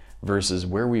trajectory versus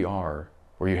where we are,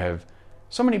 where you have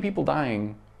so many people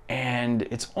dying and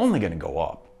it's only going to go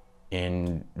up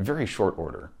in very short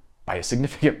order by a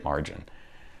significant margin.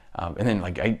 And then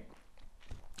like I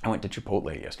went to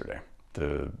Chipotle yesterday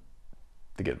to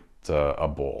get a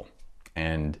bowl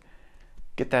and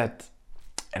get that.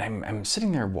 And I'm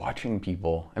sitting there watching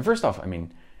people. And first off, I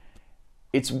mean,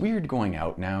 it's weird going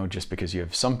out now just because you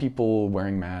have some people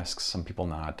wearing masks, some people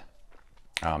not.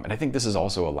 And I think this is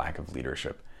also a lack of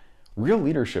leadership. Real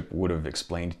leadership would have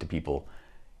explained to people,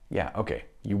 yeah, okay,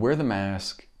 you wear the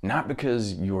mask, not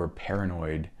because you're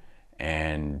paranoid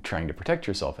and trying to protect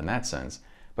yourself in that sense,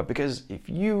 but because if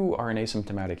you are an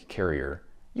asymptomatic carrier,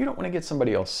 you don't want to get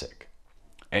somebody else sick.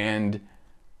 And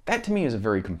that to me is a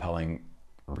very compelling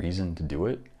reason to do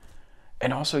it.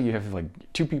 And also you have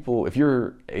like two people, if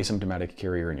you're asymptomatic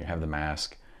carrier and you have the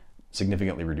mask,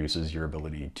 significantly reduces your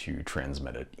ability to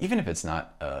transmit it, even if it's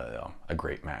not a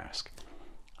great mask.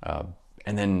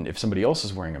 And then if somebody else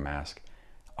is wearing a mask,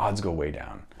 odds go way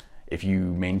down. If you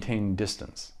maintain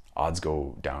distance, odds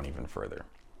go down even further.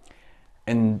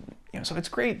 And so it's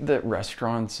great that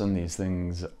restaurants and these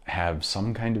things have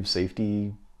some kind of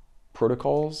safety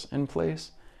protocols in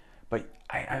place, but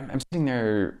I'm sitting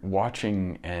there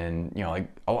watching and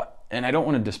and I don't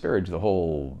want to disparage the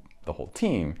whole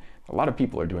team. A lot of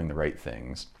people are doing the right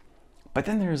things, but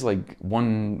then there's like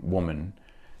one woman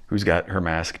who's got her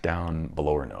mask down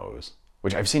below her nose,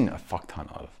 which I've seen a fuck ton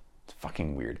of. It's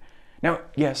fucking weird. Now,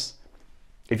 yes,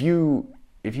 if you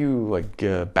like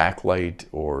backlight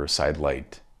or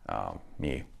sidelight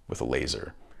me with a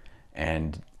laser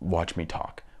and watch me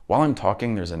talk, while I'm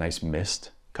talking, there's a nice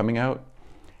mist coming out,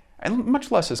 and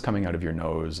much less is coming out of your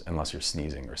nose unless you're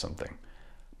sneezing or something,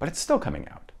 but it's still coming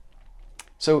out.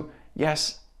 So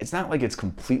yes, it's not like it's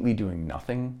completely doing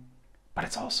nothing, but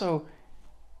it's also,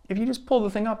 if you just pull the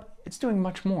thing up, it's doing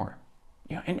much more.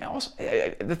 And also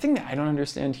the thing that I don't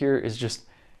understand here is just,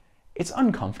 it's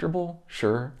uncomfortable,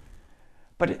 sure,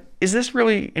 but is this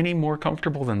really any more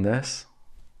comfortable than this?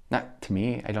 Not to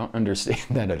me. I don't understand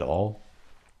that at all.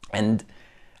 And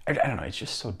I don't know, it's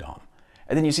just so dumb.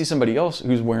 And then you see somebody else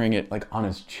who's wearing it like on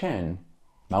his chin,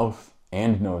 mouth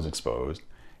and nose exposed. You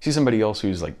see somebody else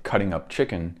who's like cutting up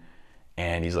chicken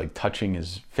and he's like touching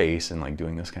his face and like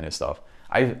doing this kind of stuff.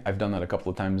 I've done that a couple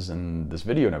of times in this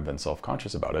video and I've been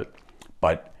self-conscious about it,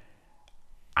 but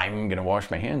I'm gonna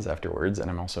wash my hands afterwards, and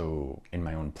I'm also in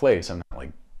my own place. I'm not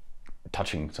like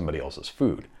touching somebody else's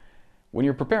food. When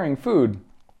you're preparing food,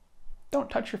 don't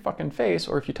touch your fucking face,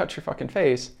 or if you touch your fucking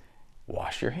face,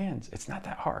 wash your hands. It's not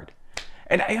that hard.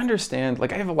 And I understand,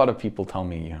 like I have a lot of people tell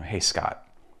me, hey Scott,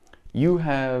 you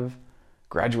have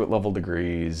graduate level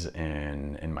degrees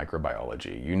in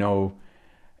microbiology. You know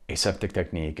aseptic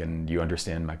technique and you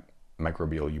understand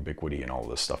microbial ubiquity and all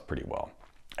this stuff pretty well.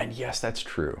 And yes, that's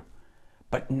true.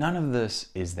 But none of this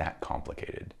is that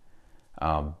complicated.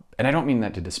 And I don't mean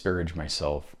that to disparage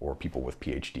myself or people with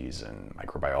PhDs in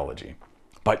microbiology,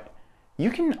 but you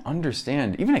can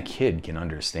understand, even a kid can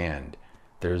understand,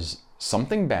 there's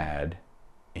something bad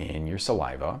in your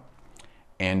saliva,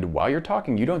 and while you're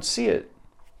talking, you don't see it,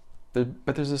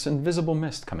 but there's this invisible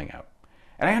mist coming out.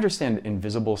 And I understand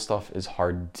invisible stuff is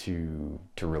hard to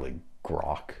really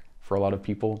grok for a lot of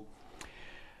people,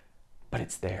 but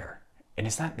it's there. And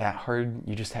it's not that hard.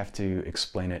 You just have to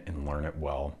explain it and learn it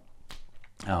well.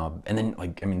 And then,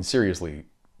 like, I mean, seriously,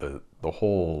 the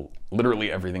whole,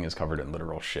 literally everything is covered in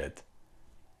literal shit.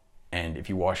 And if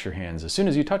you wash your hands, as soon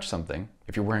as you touch something,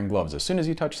 if you're wearing gloves, as soon as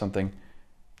you touch something,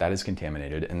 that is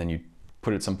contaminated. And then you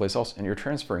put it someplace else and you're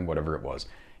transferring whatever it was.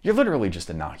 You're literally just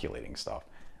inoculating stuff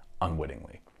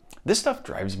unwittingly. This stuff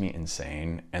drives me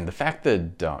insane. And the fact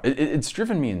that it's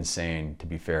driven me insane, to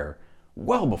be fair,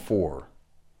 well before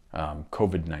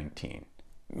COVID-19,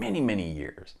 many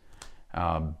years.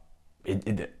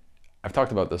 I've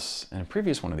talked about this in a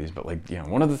previous one of these, but like,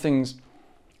 one of the things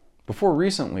before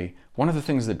recently, one of the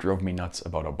things that drove me nuts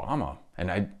about Obama,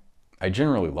 and I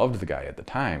generally loved the guy at the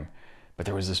time, but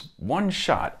there was this one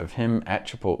shot of him at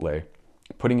Chipotle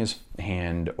putting his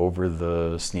hand over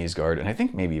the sneeze guard, and I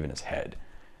think maybe even his head.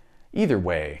 Either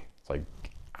way, it's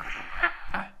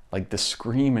like the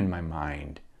scream in my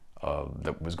mind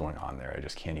that was going on there, I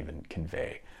just can't even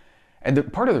convey.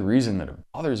 And part of the reason that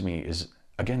it bothers me is,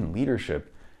 again,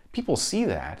 leadership. People see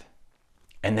that,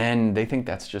 and then they think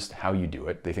that's just how you do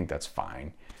it. They think that's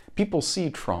fine. People see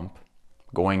Trump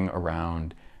going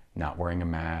around not wearing a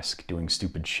mask, doing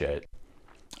stupid shit.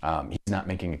 He's not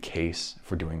making a case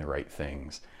for doing the right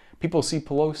things. People see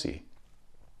Pelosi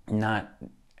not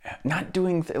not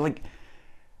doing, like,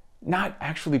 not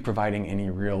actually providing any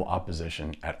real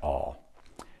opposition at all.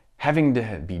 Having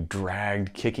to be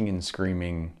dragged, kicking and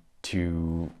screaming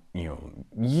to,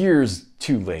 years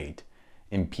too late,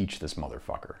 impeach this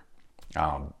motherfucker.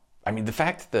 I mean, the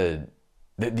fact that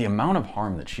the amount of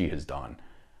harm that she has done,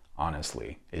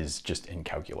 honestly, is just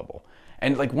incalculable.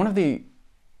 And like one of the,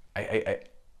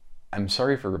 I'm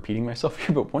sorry for repeating myself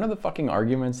here, but one of the fucking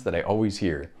arguments that I always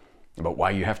hear about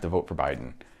why you have to vote for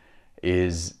Biden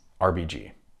is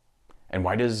RBG. And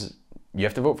why does you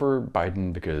have to vote for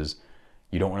Biden? Because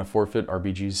you don't want to forfeit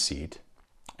RBG's seat.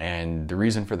 And the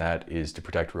reason for that is to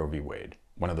protect Roe v. Wade,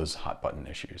 one of those hot button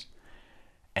issues.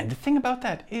 And the thing about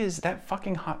that is that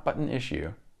fucking hot button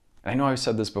issue, and I know I've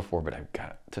said this before, but I've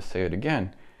got to say it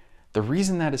again. The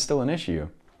reason that is still an issue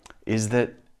is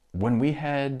that when we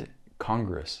had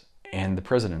Congress and the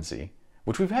presidency,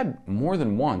 which we've had more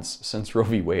than once since Roe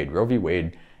v.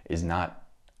 Wade is not,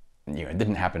 it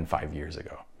didn't happen 5 years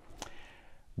ago.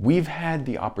 We've had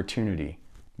the opportunity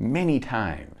many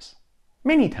times,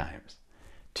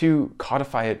 to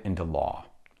codify it into law.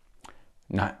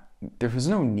 There was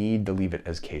no need to leave it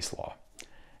as case law.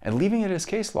 And leaving it as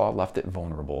case law left it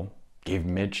vulnerable, gave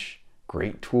Mitch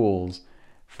great tools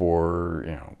for,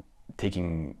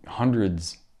 taking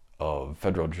hundreds of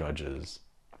federal judges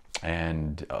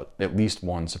and at least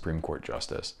one Supreme Court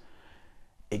justice.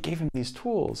 It gave him these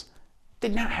tools.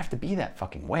 Did not have to be that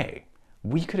fucking way.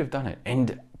 We could have done it.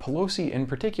 And Pelosi in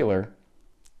particular,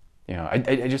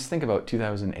 I just think about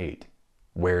 2008,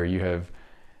 where you have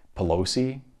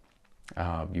Pelosi,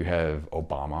 you have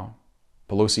Obama,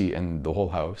 Pelosi and the whole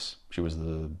House. She was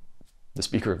the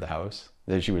Speaker of the House.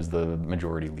 She was the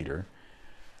majority leader.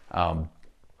 And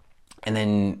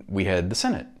then we had the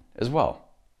Senate as well.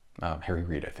 Harry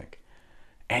Reid, I think.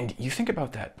 And you think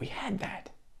about that. We had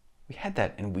that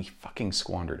and we fucking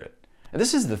squandered it. And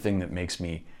this is the thing that makes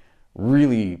me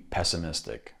really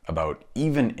pessimistic about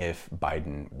even if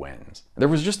Biden wins. There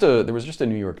was just a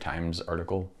New York Times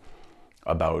article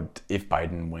about if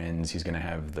Biden wins, he's going to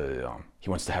have he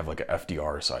wants to have like a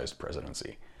FDR-sized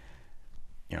presidency.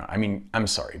 I mean, I'm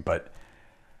sorry, but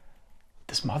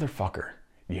this motherfucker,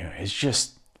 is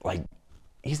just like,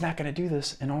 he's not going to do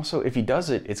this. And also, if he does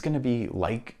it, it's going to be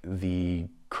like the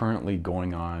currently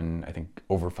going on, I think,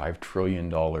 over $5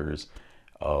 trillion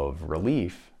of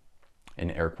relief, in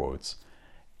air quotes.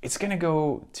 It's going to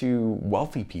go to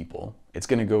wealthy people. It's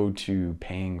going to go to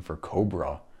paying for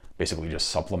Cobra, basically just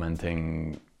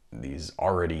supplementing these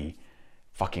already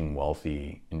fucking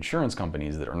wealthy insurance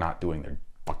companies that are not doing their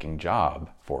fucking job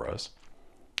for us.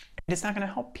 And it's not going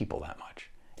to help people that much.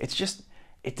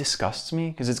 It disgusts me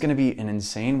because it's going to be an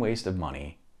insane waste of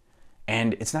money.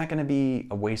 And it's not going to be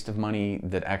a waste of money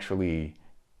that actually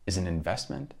is an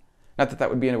investment. Not that that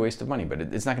would be a waste of money, but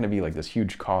it's not going to be like this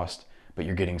huge cost, but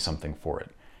you're getting something for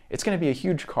it. It's going to be a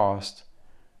huge cost,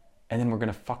 and then we're going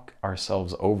to fuck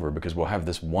ourselves over because we'll have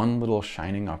this one little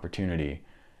shining opportunity,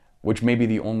 which may be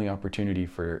the only opportunity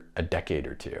for a decade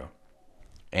or two,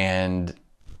 and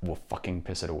we'll fucking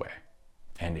piss it away.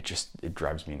 And it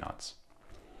drives me nuts.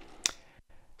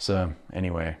 So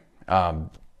anyway, the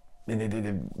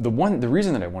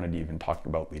reason that I wanted to even talk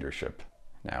about leadership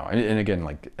now, and again,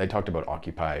 like I talked about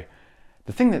Occupy,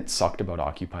 the thing that sucked about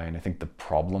Occupy, and I think the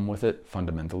problem with it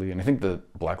fundamentally, and I think the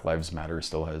Black Lives Matter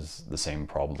still has the same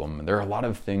problem. And there are a lot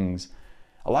of things,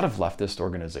 a lot of leftist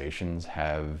organizations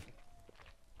have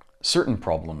certain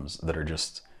problems that are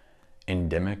just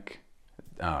endemic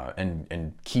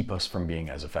and keep us from being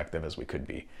as effective as we could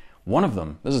be. One of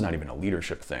them, this is not even a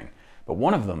leadership thing, but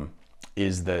one of them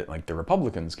is that like the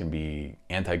Republicans can be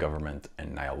anti-government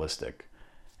and nihilistic.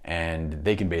 And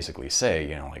they can basically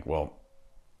say, like, well,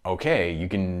 okay, you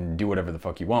can do whatever the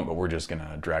fuck you want, but we're just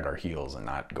gonna drag our heels and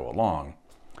not go along.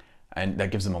 And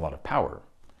that gives them a lot of power.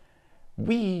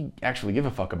 We actually give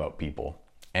a fuck about people.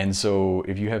 And so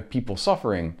if you have people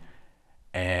suffering,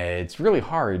 it's really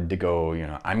hard to go,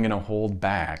 I'm gonna hold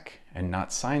back and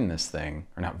not sign this thing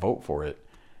or not vote for it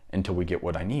until we get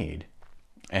what I need.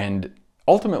 And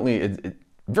ultimately, it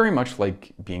very much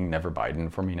like being never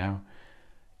Biden for me now.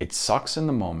 It sucks in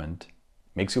the moment,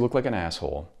 makes you look like an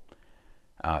asshole,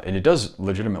 and it does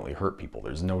legitimately hurt people.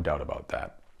 There's no doubt about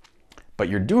that. But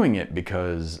you're doing it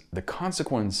because the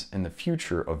consequence in the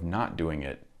future of not doing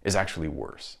it is actually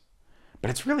worse. But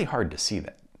it's really hard to see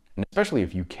that. And especially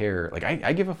if you care, like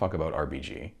I give a fuck about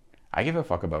RBG. I give a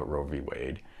fuck about Roe v.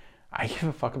 Wade. I give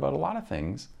a fuck about a lot of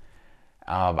things.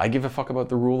 I give a fuck about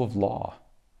the rule of law.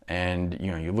 And,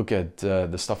 you look at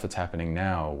the stuff that's happening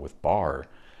now with Barr.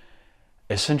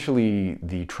 Essentially,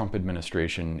 the Trump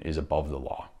administration is above the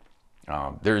law.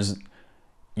 And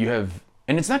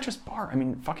And it's not just Barr. I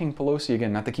mean, fucking Pelosi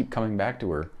again, not to keep coming back to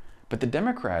her, but the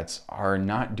Democrats are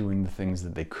not doing the things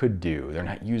that they could do. They're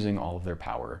not using all of their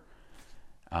power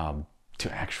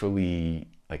to actually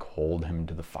like hold him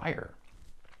to the fire.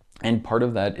 And part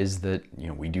of that is that, you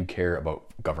know, we do care about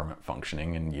government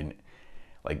functioning and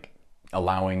like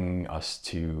allowing us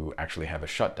to actually have a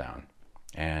shutdown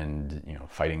and, you know,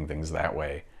 fighting things that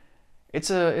way. It's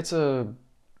a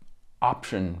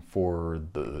option for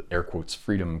the air quotes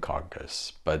freedom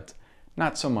caucus, but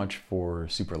not so much for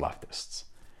super leftists,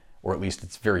 or at least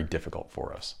it's very difficult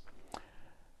for us.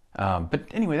 But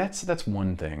anyway, that's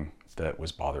one thing that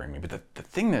was bothering me. But the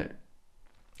thing that,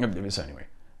 so anyway,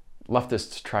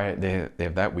 leftists try it, they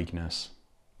have that weakness.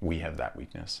 We have that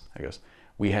weakness, I guess.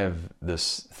 We have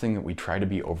this thing that we try to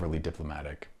be overly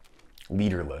diplomatic,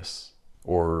 leaderless,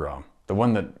 or the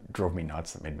one that drove me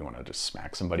nuts that made me want to just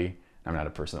smack somebody. I'm not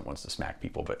a person that wants to smack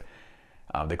people, but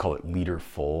they call it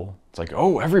leaderful. It's like,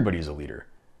 oh, everybody's a leader.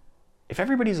 If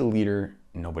everybody's a leader,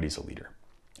 nobody's a leader.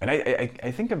 And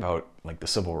I think about like the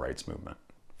civil rights movement,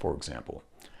 for example.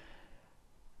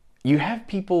 You have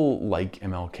people like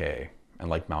MLK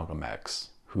and like Malcolm X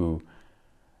who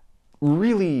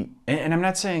really, and I'm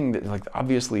not saying that, like,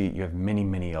 obviously you have many,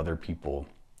 many other people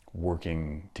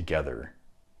working together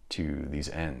to these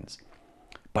ends.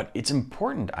 But it's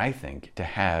important, I think, to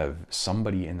have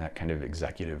somebody in that kind of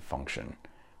executive function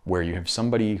where you have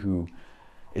somebody who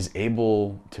is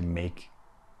able to make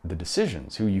the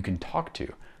decisions, who you can talk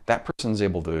to. That person's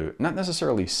able to not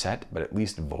necessarily set, but at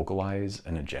least vocalize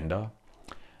an agenda.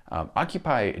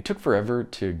 Occupy, it took forever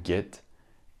to get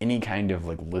any kind of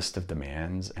like list of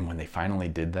demands, and when they finally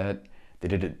did that, they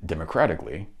did it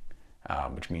democratically,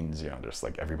 which means, you know, just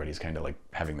like everybody's kind of like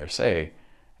having their say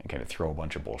and kind of throw a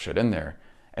bunch of bullshit in there.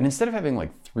 And instead of having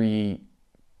like 3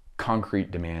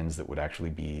 concrete demands that would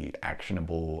actually be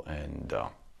actionable and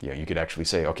you could actually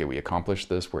say, okay, we accomplished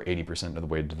this, we're 80% of the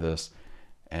way to this,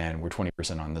 and we're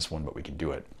 20% on this one, but we can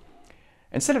do it.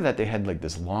 Instead of that, they had like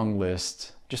this long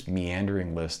list, just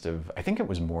meandering list of, I think it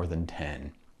was more than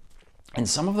 10. And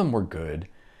some of them were good,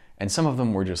 and some of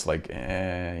them were just like, you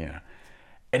know.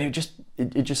 And it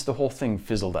just, the whole thing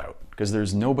fizzled out because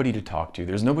there's nobody to talk to.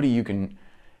 There's nobody you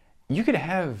could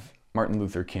have Martin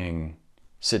Luther King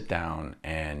sit down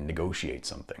and negotiate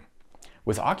something.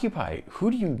 With Occupy, who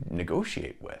do you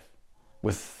negotiate with?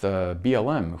 With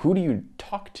BLM, who do you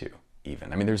talk to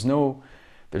even? I mean, there's no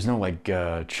like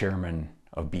chairman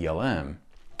of BLM.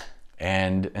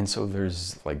 And so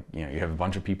there's like, you know, you have a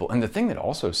bunch of people. And the thing that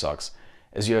also sucks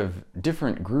is you have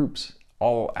different groups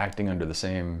all acting under the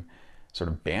same sort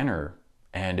of banner.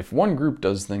 And if one group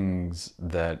does things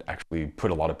that actually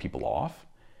put a lot of people off,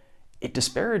 it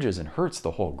disparages and hurts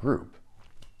the whole group.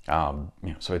 You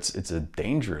know, so it's a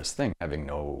dangerous thing having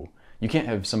you can't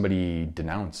have somebody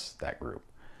denounce that group.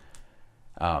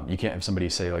 You can't have somebody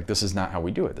say like, this is not how we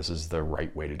do it. This is the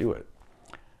right way to do it.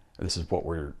 This is what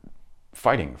we're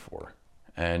fighting for.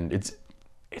 And it's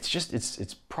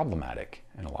problematic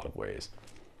in a lot of ways.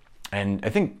 And I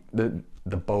think the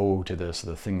bow to this,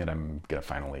 the thing that I'm gonna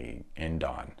finally end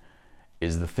on,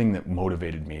 is the thing that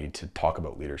motivated me to talk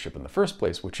about leadership in the first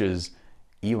place, which is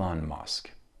Elon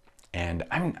Musk. And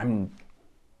I'm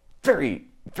very,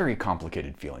 very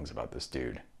complicated feelings about this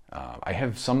dude. I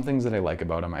have some things that I like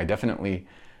about him. I definitely,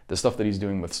 the stuff that he's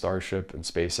doing with Starship and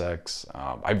SpaceX,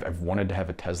 I've wanted to have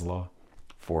a Tesla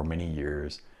for many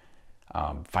years.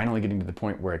 Finally getting to the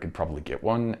point where I could probably get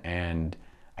one, and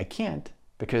I can't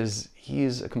because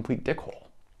he's a complete dickhole.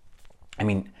 I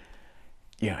mean,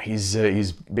 yeah, he's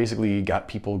basically got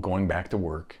people going back to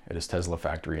work at his Tesla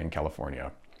factory in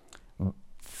California,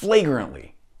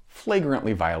 flagrantly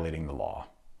violating the law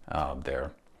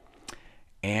there,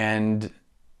 and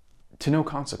to no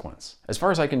consequence. As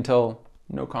far as I can tell,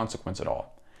 no consequence at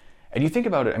all. And you think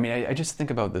about it, I mean, I just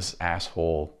think about this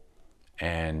asshole,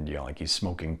 and, you know, like he's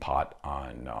smoking pot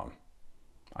on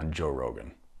Joe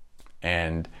Rogan.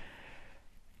 And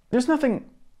there's nothing,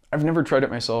 I've never tried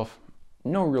it myself,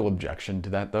 no real objection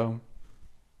to that though.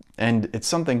 And it's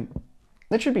something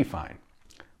that should be fine.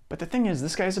 But the thing is,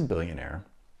 this guy's a billionaire,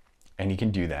 and he can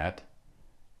do that.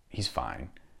 He's fine.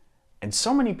 And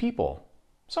so many people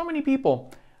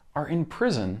are in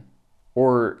prison,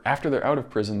 or after they're out of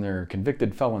prison, they're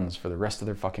convicted felons for the rest of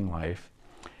their fucking life.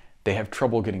 They have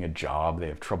trouble getting a job. They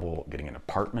have trouble getting an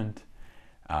apartment.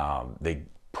 They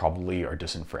probably are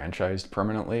disenfranchised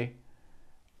permanently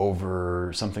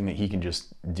over something that he can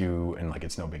just do and like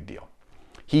it's no big deal.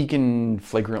 He can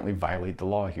flagrantly violate the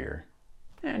law here.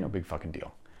 No big fucking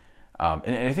deal.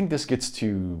 And I think this gets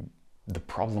to the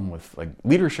problem with like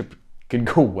leadership can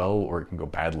go well or it can go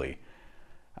badly.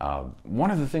 One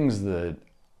of the things that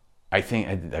I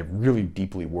really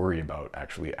deeply worry about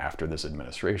actually after this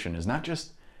administration is not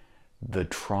just the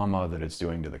trauma that it's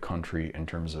doing to the country in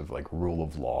terms of like rule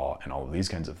of law and all of these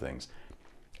kinds of things.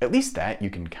 At least that you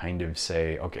can kind of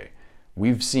say, okay,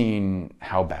 we've seen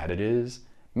how bad it is.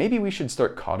 Maybe we should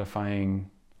start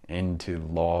codifying into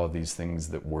law these things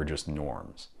that were just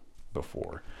norms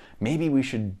before. Maybe we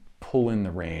should pull in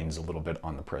the reins a little bit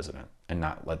on the president and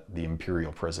not let the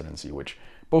imperial presidency, which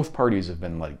both parties have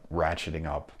been like ratcheting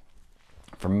up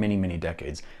for many, many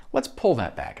decades. Let's pull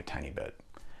that back a tiny bit.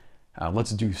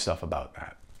 Let's do stuff about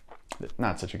that.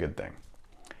 Not such a good thing.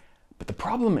 But the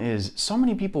problem is so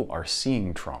many people are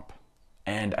seeing Trump.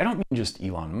 And I don't mean just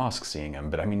Elon Musk seeing him,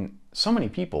 but I mean so many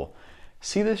people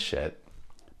see this shit.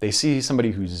 They see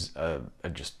somebody who's a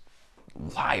just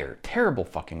liar, terrible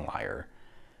fucking liar,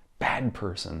 bad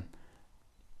person,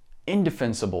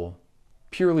 indefensible,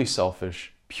 purely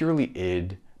selfish, purely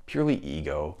id, purely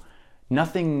ego,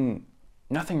 nothing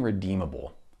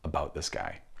redeemable about this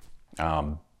guy.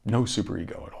 No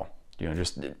superego at all. You know,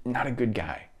 just not a good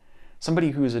guy.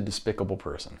 Somebody who is a despicable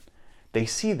person. They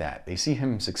see that. They see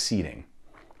him succeeding.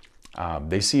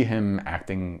 They see him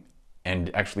acting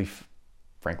and actually,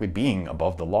 frankly, being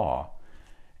above the law.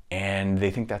 And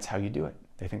they think that's how you do it.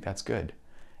 They think that's good.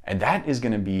 And that is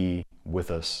going to be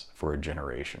with us for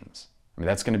generations. I mean,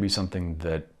 that's going to be something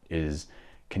that is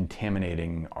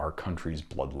contaminating our country's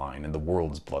bloodline and the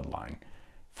world's bloodline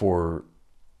for,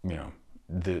 you know,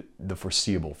 the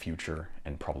foreseeable future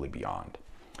and probably beyond.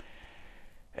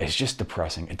 It's just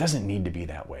depressing. It doesn't need to be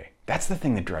that way. That's the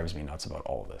thing that drives me nuts about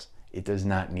all of this. It does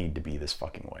not need to be this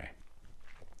fucking way.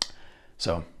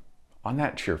 So, on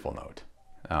that cheerful note,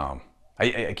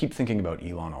 I keep thinking about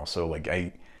Elon also. Like,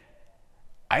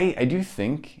 I do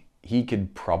think he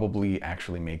could probably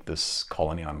actually make this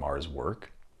colony on Mars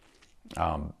work.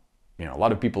 You know, a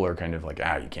lot of people are kind of like,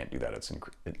 you can't do that.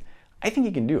 I think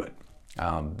he can do it.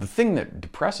 The thing that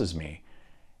depresses me,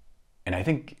 and I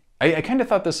think I kind of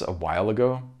thought this a while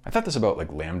ago. I thought this about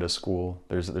like Lambda School.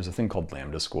 There's a thing called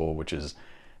Lambda School, which is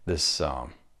this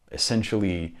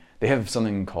essentially they have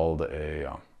something called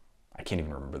I can't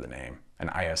even remember the name, an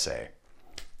ISA.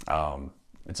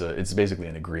 It's basically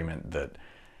an agreement that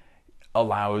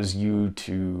allows you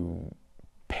to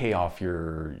pay off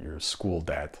your school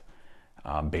debt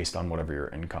based on whatever your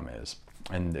income is,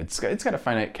 and it's got a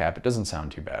finite cap. It doesn't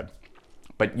sound too bad.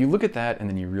 But you look at that and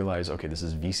then you realize, okay, this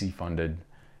is VC funded.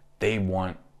 They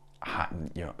want,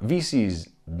 VCs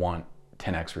want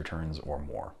 10x returns or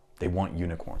more. They want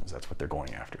unicorns. That's what they're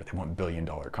going after. They want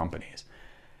billion-dollar companies.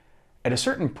 At a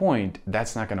certain point,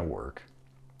 that's not going to work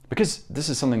because this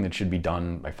is something that should be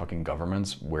done by fucking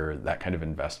governments where that kind of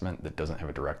investment that doesn't have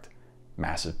a direct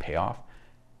massive payoff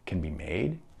can be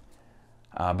made.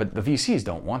 But the VCs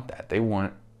don't want that. They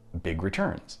want big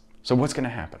returns. So what's going to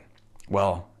happen?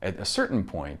 Well, at a certain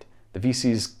point, the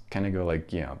VCs kind of go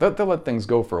like, you know, they'll let things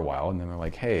go for a while, and then they're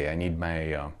like, hey, I need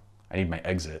my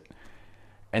exit.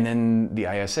 And then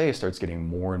the ISA starts getting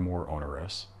more and more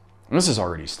onerous. And this has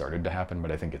already started to happen,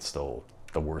 but I think it's still,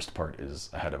 the worst part is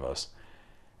ahead of us.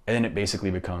 And then it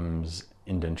basically becomes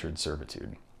indentured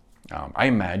servitude. I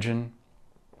imagine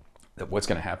that what's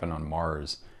going to happen on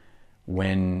Mars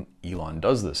when Elon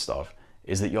does this stuff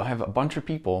is that you'll have a bunch of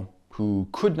people who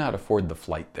could not afford the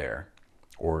flight there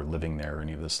or living there or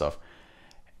any of this stuff.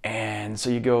 And so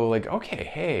you go like, okay,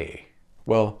 hey,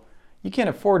 well, you can't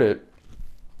afford it.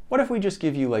 What if we just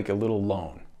give you like a little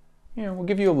loan? You know, we'll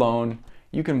give you a loan.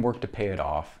 You can work to pay it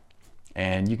off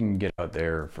and you can get out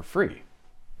there for free,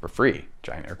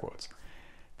 giant air quotes.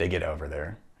 They get over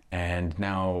there and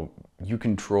now you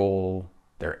control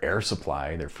their air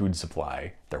supply, their food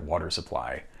supply, their water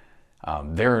supply.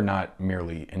 They're not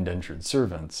merely indentured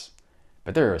servants,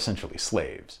 but they're essentially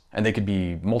slaves. And they could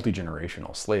be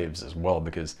multi-generational slaves as well,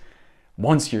 because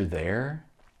once you're there,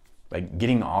 like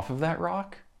getting off of that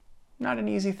rock, not an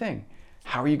easy thing.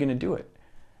 How are you going to do it?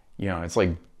 You know, it's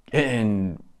like,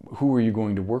 and who are you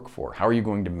going to work for? How are you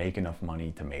going to make enough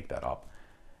money to make that up?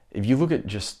 If you look at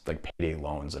just like payday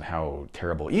loans and how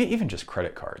terrible, even just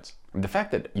credit cards, I mean, the fact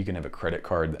that you can have a credit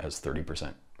card that has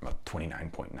 30%, about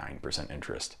 29.9%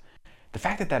 interest, the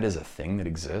fact that that is a thing that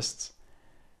exists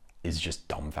is just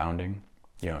dumbfounding.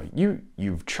 You know,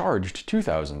 you've charged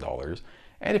 $2,000,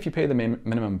 and if you pay the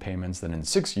minimum payments, then in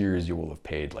 6 years you will have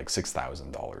paid like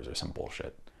 $6,000 or some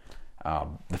bullshit.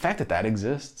 The fact that that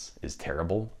exists is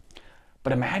terrible.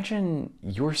 But imagine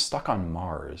you're stuck on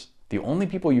Mars. The only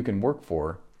people you can work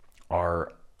for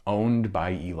are owned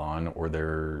by Elon or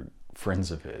they're friends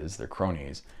of his, they're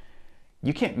cronies.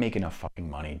 You can't make enough fucking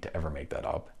money to ever make that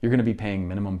up. You're going to be paying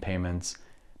minimum payments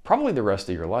probably the rest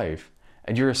of your life.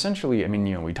 And you're essentially, I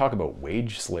mean, we talk about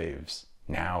wage slaves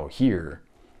now here.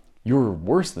 You're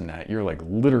worse than that. You're like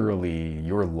literally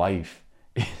your life.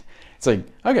 It's like,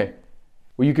 okay,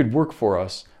 well, you could work for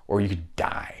us or you could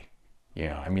die.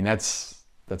 I mean, that's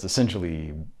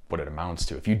essentially what it amounts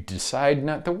to. If you decide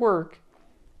not to work,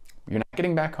 you're not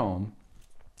getting back home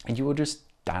and you will just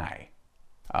die.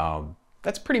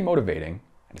 That's pretty motivating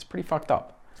and it's pretty fucked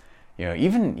up.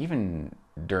 Even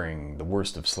during the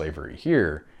worst of slavery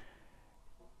here,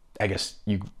 I guess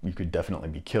you could definitely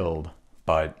be killed,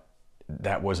 but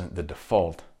that wasn't the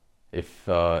default. If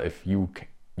you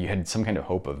had some kind of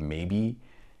hope of maybe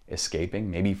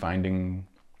escaping, maybe finding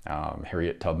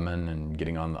Harriet Tubman and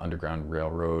getting on the Underground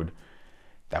Railroad,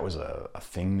 that was a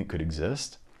thing that could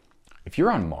exist. If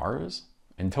you're on Mars,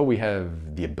 until we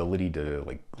have the ability to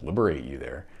like liberate you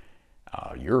there,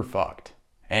 you're fucked.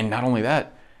 And not only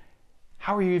that,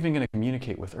 how are you even going to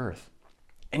communicate with Earth?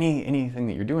 Anything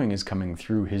that you're doing is coming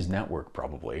through his network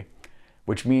probably,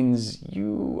 which means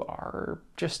you are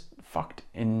just fucked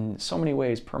in so many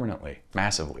ways permanently,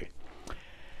 massively.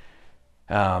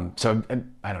 So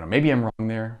I don't know, maybe I'm wrong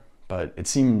there, but it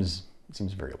seems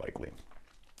very likely.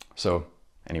 So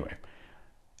anyway,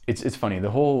 it's funny.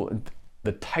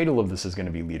 The title of this is going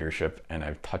to be leadership, and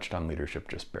I've touched on leadership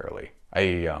just barely.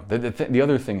 The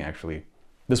other thing, actually,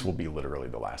 this will be literally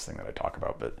the last thing that I talk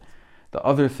about, but the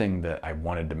other thing that I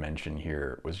wanted to mention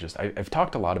here was just, I've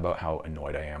talked a lot about how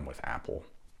annoyed I am with Apple,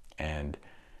 and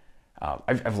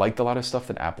I've liked a lot of stuff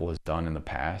that Apple has done in the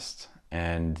past,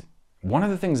 and one of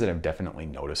the things that I'm definitely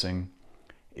noticing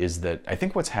is that I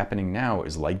think what's happening now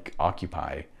is like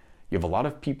Occupy. You have a lot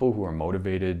of people who are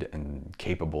motivated and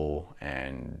capable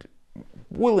and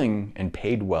willing and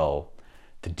paid well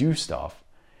to do stuff,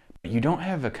 but you don't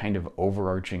have a kind of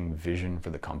overarching vision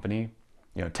for the company.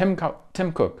 Tim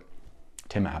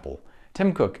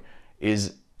Cook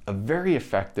is a very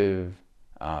effective,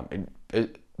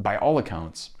 by all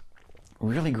accounts,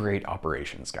 really great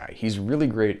operations guy. He's really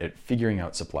great at figuring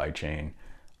out supply chain,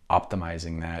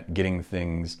 optimizing that, getting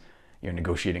things,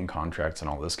 negotiating contracts and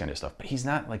all this kind of stuff. But he's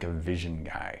not like a vision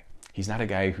guy. He's not a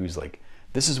guy who's like,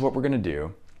 this is what we're going to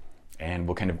do, and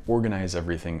we'll kind of organize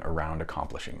everything around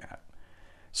accomplishing that.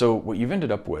 So what you've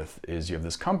ended up with is you have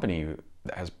this company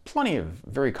that has plenty of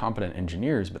very competent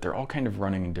engineers, but they're all kind of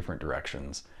running in different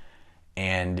directions.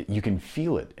 And you can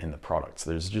feel it in the products.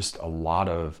 There's just a lot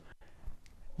of,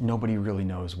 nobody really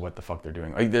knows what the fuck they're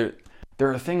doing. Like there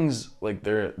are things like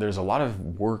there's a lot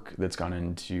of work that's gone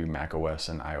into macOS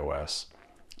and iOS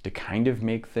to kind of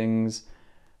make things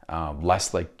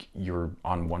less like you're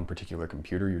on one particular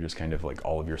computer. You're just kind of like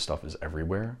all of your stuff is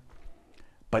everywhere.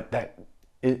 But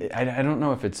I don't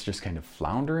know if it's just kind of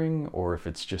floundering or if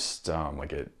it's just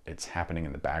like it's happening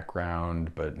in the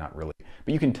background, but not really.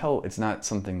 But you can tell it's not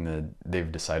something that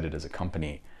they've decided as a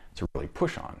company to really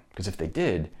push on. Because if they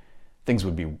did, things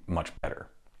would be much better,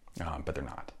 but they're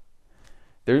not.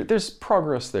 There's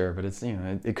progress there, but it's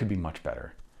it could be much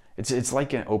better. It's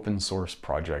like an open source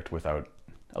project without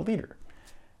a leader.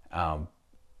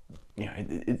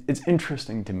 It's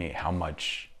interesting to me how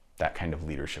much that kind of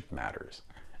leadership matters.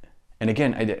 And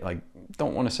again, I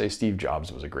don't want to say Steve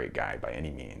Jobs was a great guy by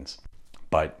any means,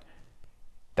 but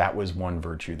that was one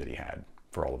virtue that he had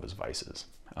for all of his vices.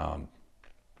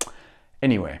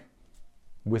 Anyway.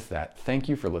 With that, thank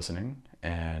you for listening,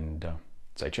 and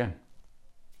再见.